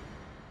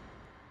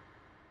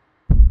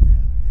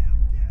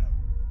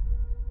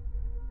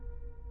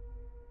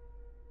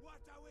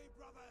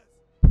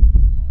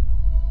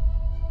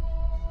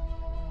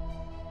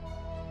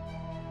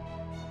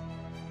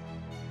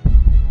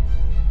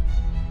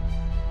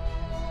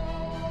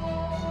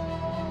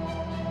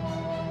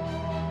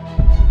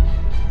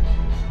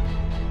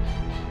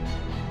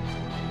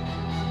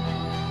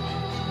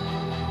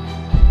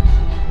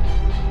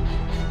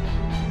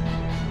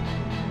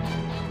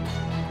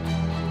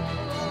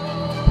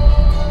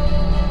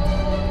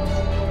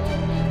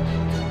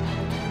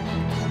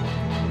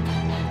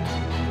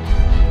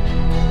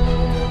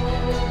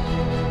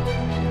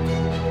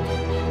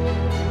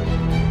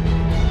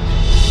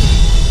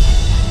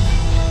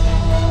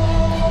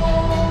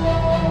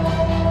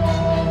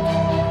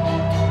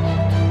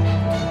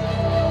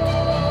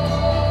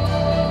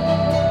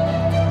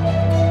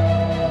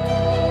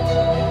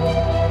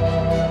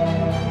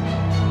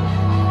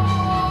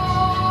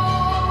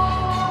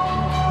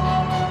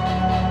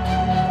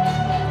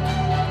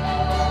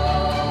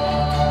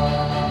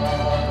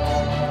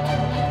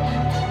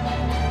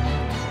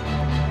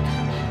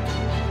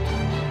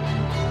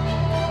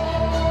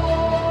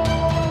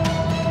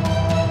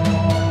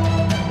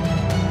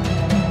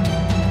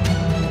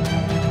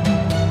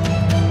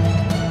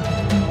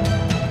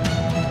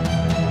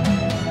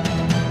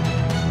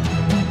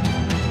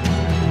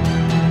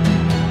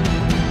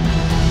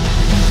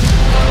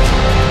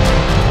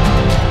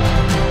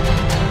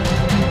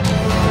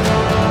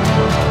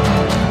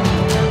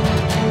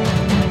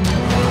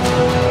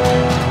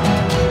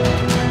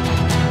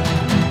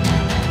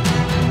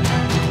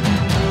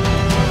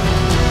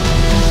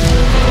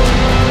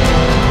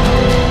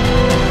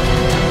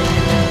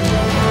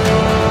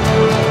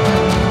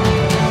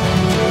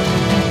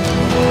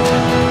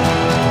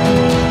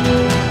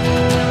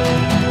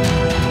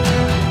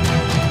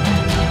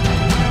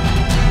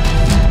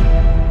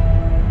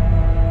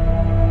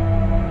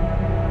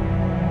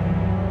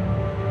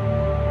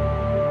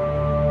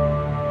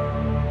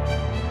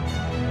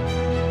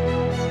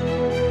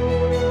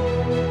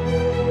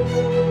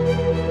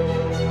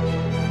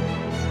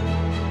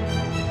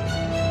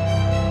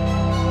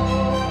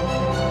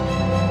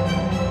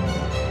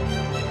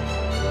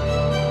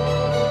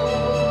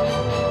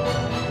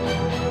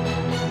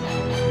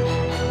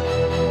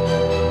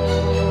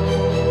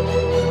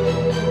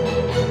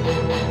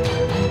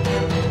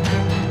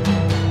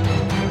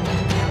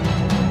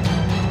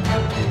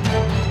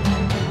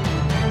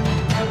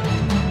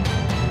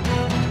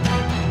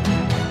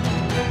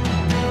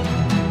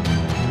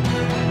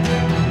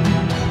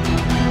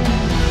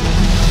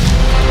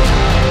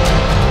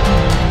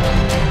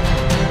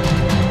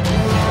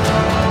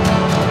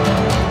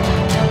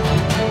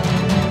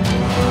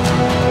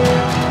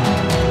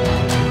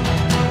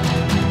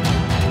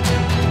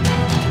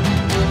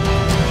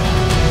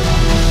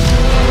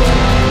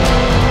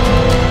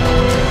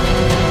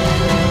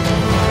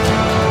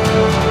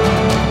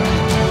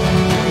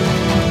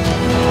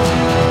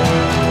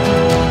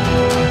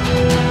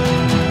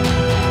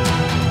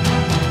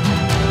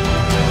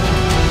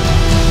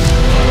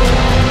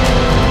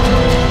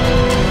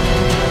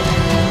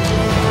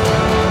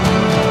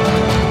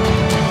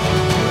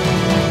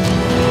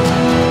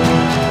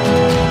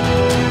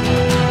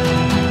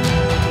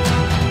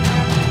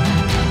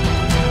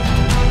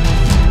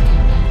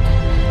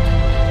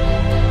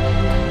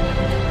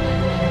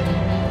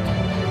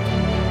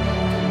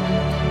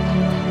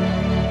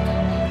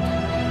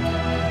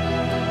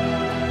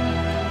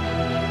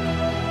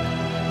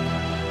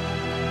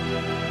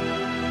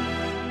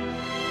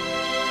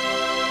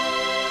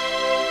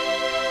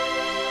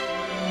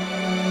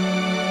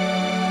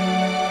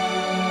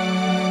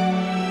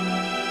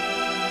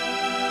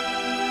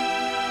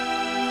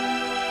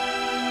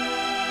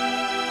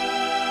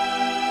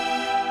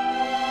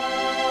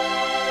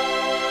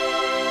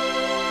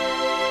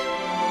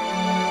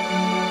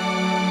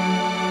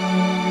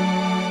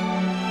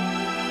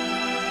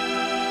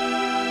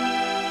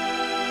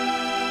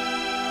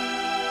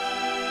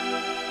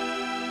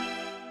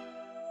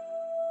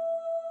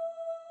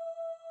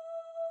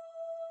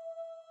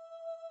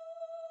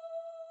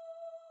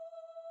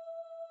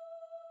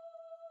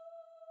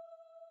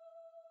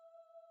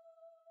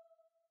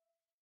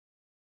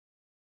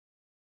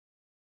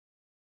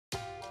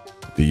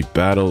 The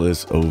battle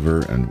is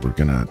over, and we're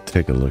gonna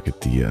take a look at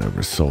the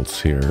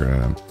results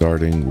here.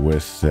 Starting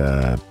with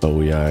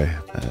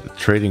Boii,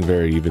 trading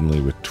very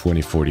evenly with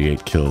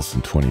 2048 kills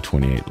and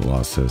 2028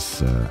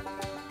 losses.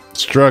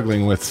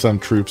 Struggling with some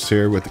troops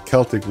here with the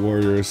Celtic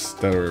warriors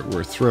that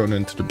were thrown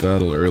into the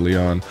battle early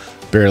on.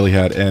 Barely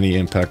had any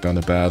impact on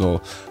the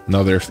battle.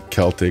 Another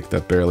Celtic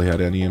that barely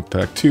had any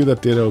impact. Two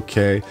that did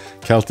okay.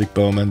 Celtic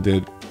bowmen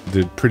did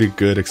pretty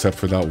good, except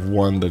for that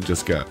one that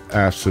just got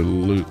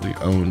absolutely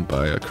owned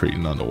by a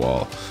Cretan on the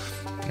wall.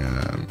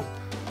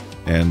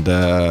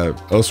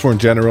 Oathsworn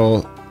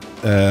General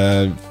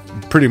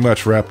pretty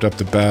much wrapped up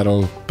the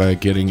battle by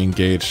getting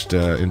engaged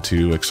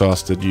into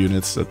exhausted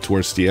units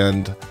towards the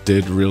end.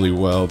 Did really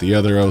well. The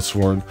other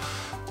Oathsworn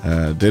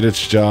did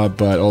its job,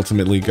 but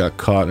ultimately got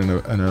caught in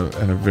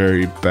a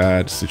very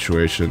bad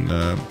situation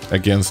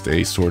against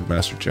a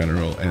Swordmaster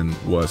General and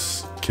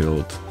was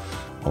killed.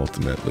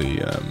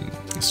 Ultimately,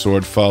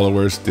 sword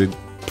followers did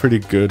pretty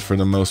good for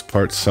the most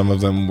part. Some of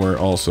them were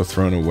also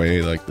thrown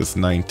away, like this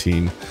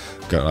 19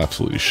 got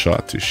absolutely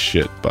shot to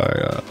shit by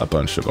a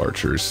bunch of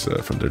archers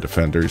from their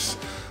defenders.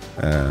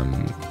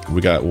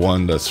 We got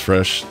one that's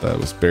fresh that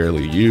was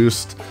barely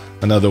used,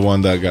 another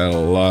one that got a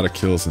lot of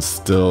kills and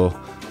still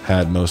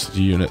had most of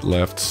the unit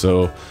left.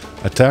 So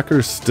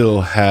attackers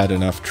still had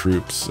enough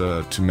troops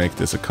to make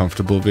this a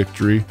comfortable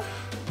victory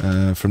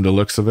from the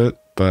looks of it,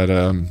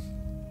 but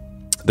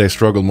they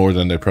struggled more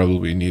than they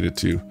probably needed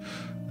to.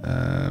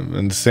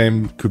 And the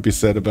same could be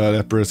said about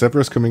Epirus.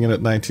 Epirus coming in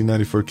at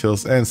 1994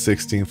 kills and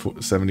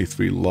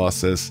 1673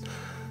 losses,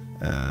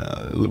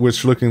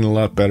 which looking a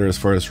lot better as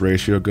far as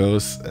ratio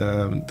goes.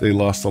 They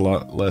lost a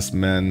lot less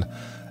men,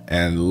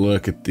 and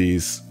look at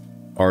these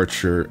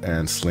archer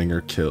and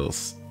slinger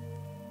kills.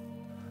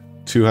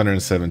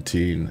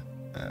 217,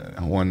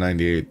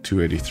 198,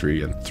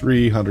 283, and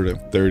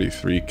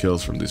 333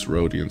 kills from these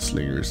Rhodian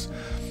slingers.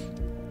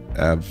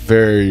 A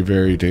very,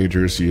 very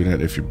dangerous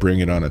unit if you bring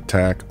it on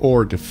attack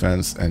or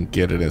defense and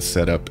get it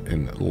set up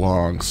in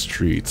long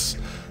streets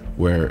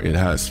where it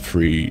has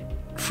free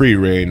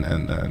reign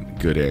and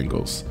good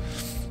angles.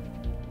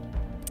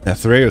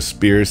 Thraeus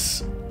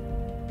spears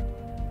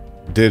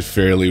did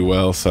fairly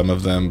well, some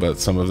of them, but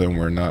some of them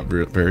were not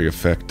very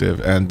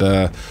effective. And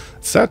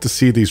sad to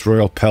see these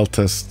royal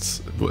peltasts,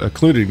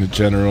 including the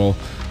general,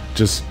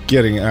 just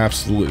getting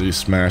absolutely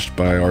smashed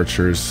by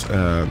archers,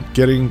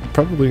 getting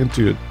probably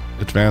into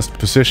advanced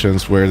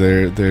positions where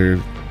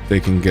they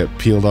can get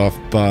peeled off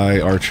by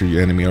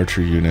enemy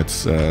archer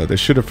units. They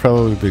should have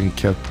probably been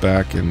kept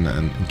back and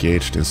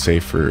engaged in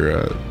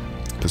safer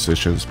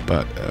positions,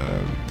 but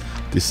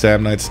the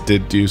Samnites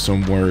did do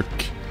some work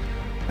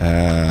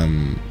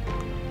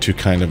to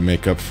kind of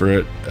make up for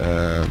it.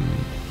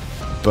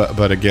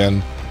 But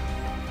again,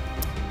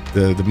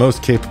 the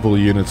most capable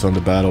units on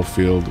the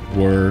battlefield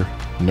were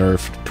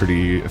nerfed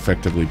pretty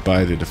effectively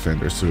by the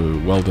defenders. So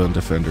well done,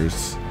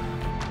 defenders,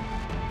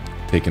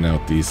 taking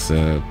out these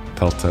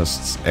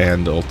peltasts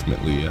and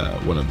ultimately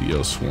one of the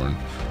Oathsworn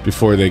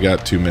before they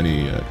got too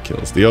many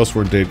kills. The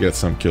Oathsworn did get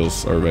some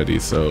kills already,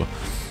 so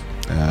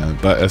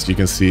but as you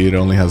can see, it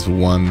only has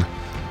one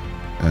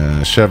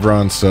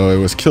chevron, so it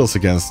was kills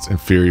against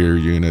inferior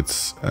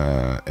units,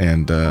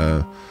 and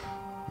the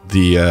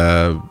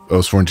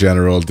Oathsworn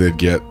General did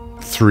get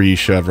 3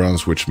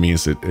 chevrons, which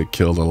means it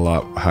killed a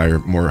lot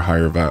more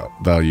higher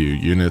value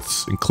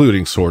units,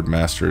 including sword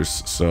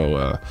masters.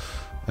 So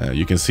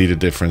you can see the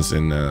difference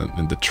in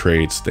the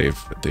trades they've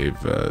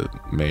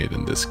made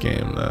in this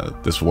game.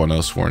 This one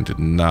Oathsworn did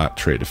not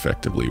trade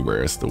effectively,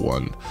 whereas the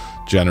one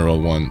general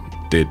one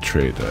did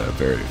trade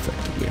very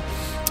effectively.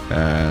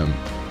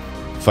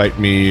 Fight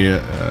Me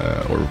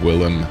or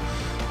Willem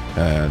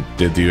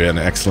did do an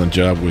excellent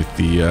job with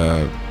the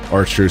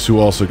archers, who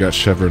also got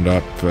chevroned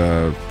up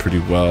pretty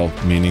well,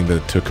 meaning that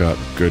it took out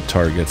good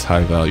targets,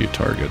 high value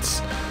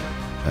targets.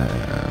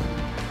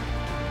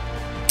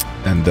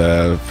 And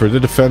for the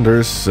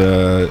defenders,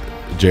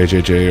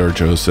 JJJ or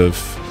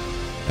Joseph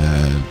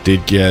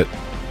did get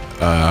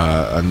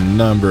a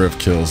number of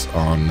kills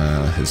on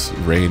his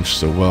range,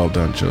 so well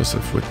done,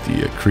 Joseph, with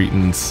the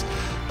Cretans.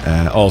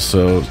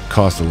 Also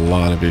caused a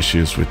lot of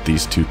issues with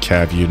these 2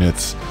 cav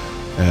units.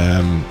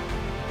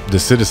 The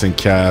citizen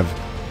cav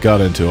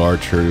got into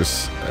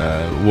archers,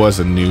 was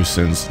a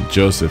nuisance.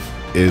 Joseph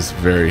is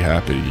very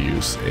happy to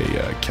use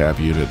a cav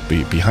unit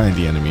behind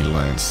the enemy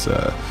lines,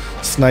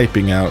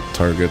 sniping out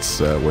targets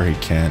where he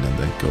can and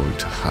then going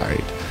to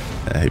hide.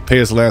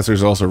 Hippeus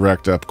Lancers also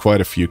racked up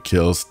quite a few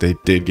kills. They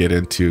did get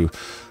into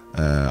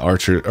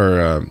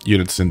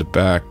units in the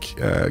back,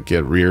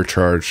 get rear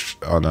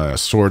charged on a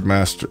sword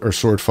master or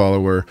sword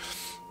follower,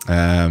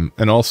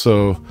 and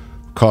also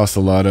caused a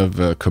lot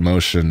of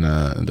commotion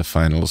in the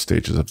final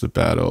stages of the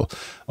battle.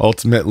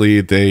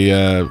 Ultimately, they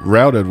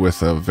routed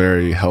with a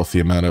very healthy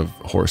amount of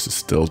horses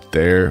still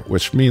there,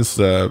 which means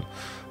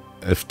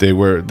if they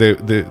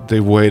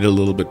waited a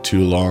little bit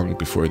too long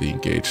before they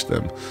engaged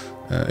them.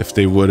 If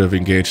they would have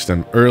engaged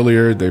them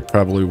earlier, they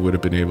probably would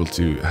have been able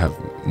to have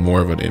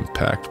more of an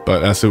impact.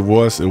 But as it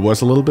was a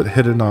little bit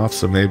hidden off,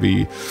 so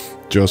maybe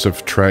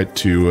Joseph tried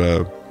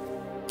to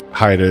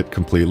hide it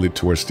completely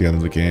towards the end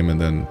of the game,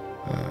 and then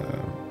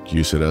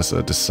use it as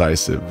a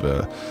decisive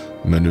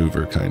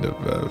maneuver, kind of.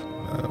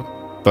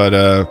 But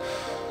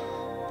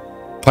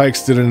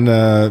pikes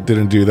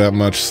didn't do that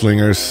much.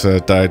 Slingers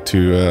died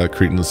to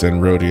Cretans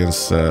and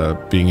Rhodians,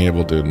 being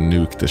able to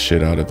nuke the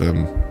shit out of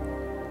them.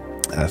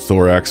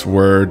 Thorax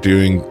were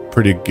doing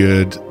pretty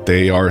good.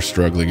 They are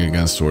struggling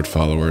against sword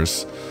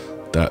followers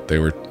that they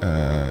were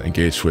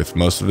engaged with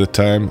most of the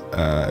time,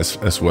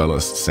 as well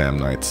as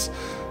Samnites.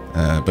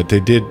 But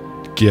they did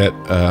get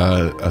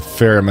a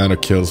fair amount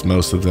of kills,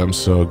 most of them.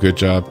 So good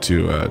job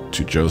to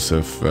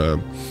Joseph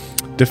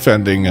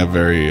defending a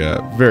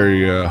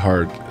very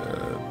hard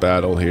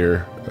battle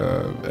here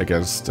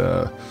against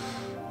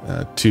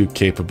two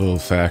capable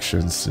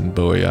factions in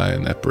Boii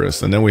and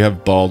Epirus. And then we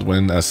have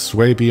Baldwin as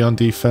Swaby on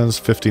defense,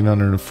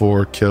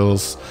 1,504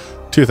 kills,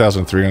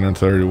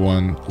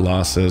 2,331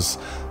 losses.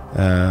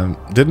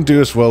 Didn't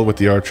do as well with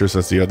the archers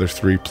as the other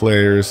three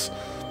players.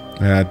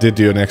 Did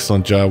do an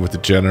excellent job with the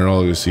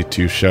general. You see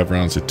 2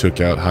 chevrons that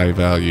took out high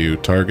value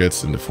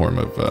targets in the form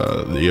of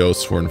the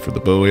Oathsworn for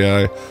the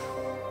Boii.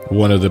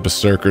 One of the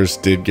berserkers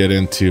did get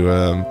into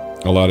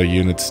a lot of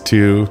units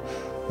too.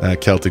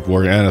 Celtic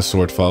warrior and a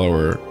sword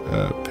follower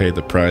paid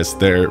the price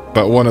there,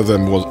 but one of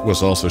them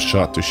was also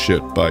shot to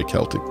shit by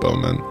Celtic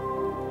bowmen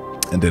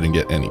and didn't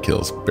get any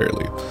kills,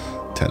 barely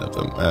 10 of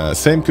them.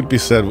 Same could be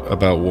said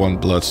about one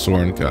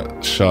Bloodsworn,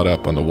 got shot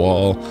up on the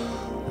wall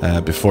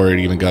before it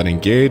even got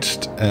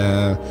engaged,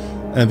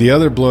 and the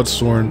other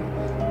Bloodsworn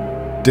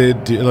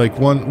did like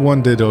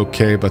one did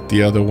okay, but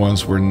the other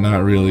ones were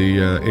not really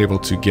able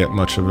to get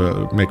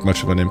make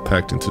much of an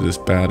impact into this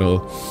battle.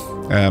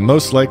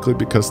 Most likely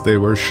because they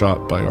were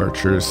shot by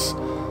archers.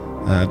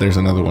 There's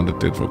another one that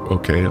did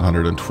okay,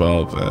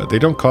 112. They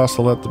don't cost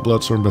a lot, the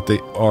Bloodsworn, but they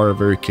are a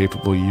very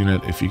capable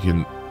unit if you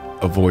can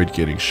avoid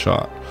getting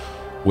shot,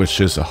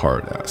 which is a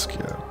hard ask,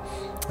 yeah.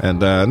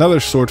 And another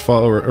sword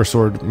follower or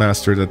sword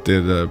master that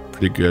did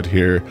pretty good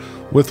here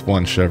with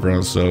 1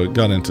 chevron, so it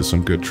got into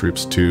some good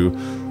troops too.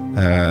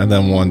 And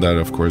then one that,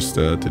 of course,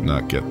 did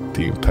not get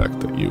the impact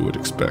that you would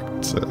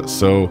expect.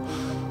 So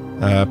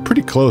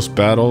pretty close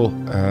battle,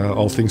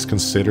 all things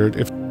considered.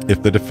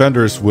 If the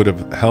defenders would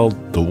have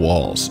held the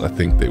walls, I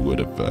think they would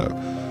have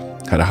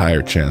had a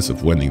higher chance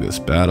of winning this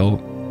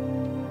battle.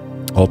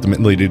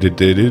 Ultimately, they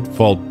did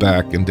fall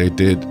back, and they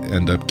did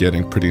end up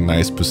getting pretty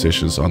nice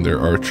positions on their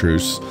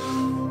archers,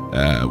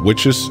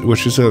 which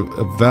is a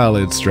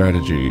valid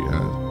strategy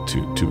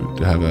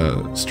to have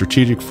a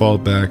strategic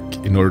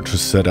fallback in order to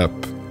set up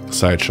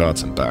side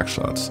shots and back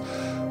shots.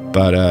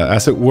 But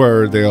as it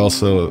were, they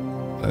also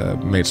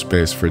made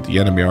space for the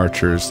enemy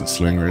archers and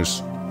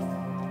slingers,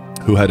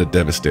 who had a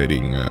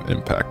devastating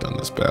impact on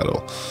this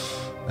battle.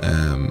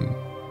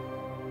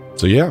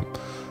 So yeah,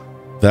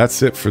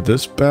 that's it for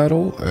this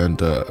battle,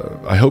 and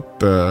I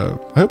hope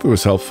it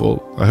was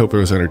helpful. I hope it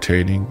was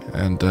entertaining,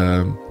 and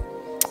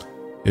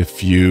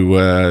if you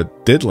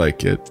did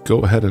like it, go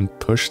ahead and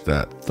push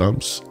that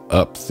thumbs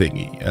up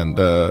thingy. And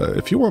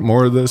if you want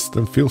more of this,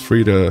 then feel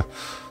free to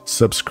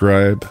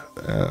subscribe,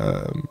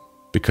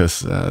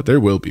 because there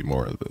will be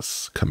more of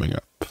this coming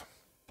up.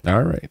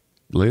 All right,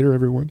 later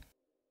everyone.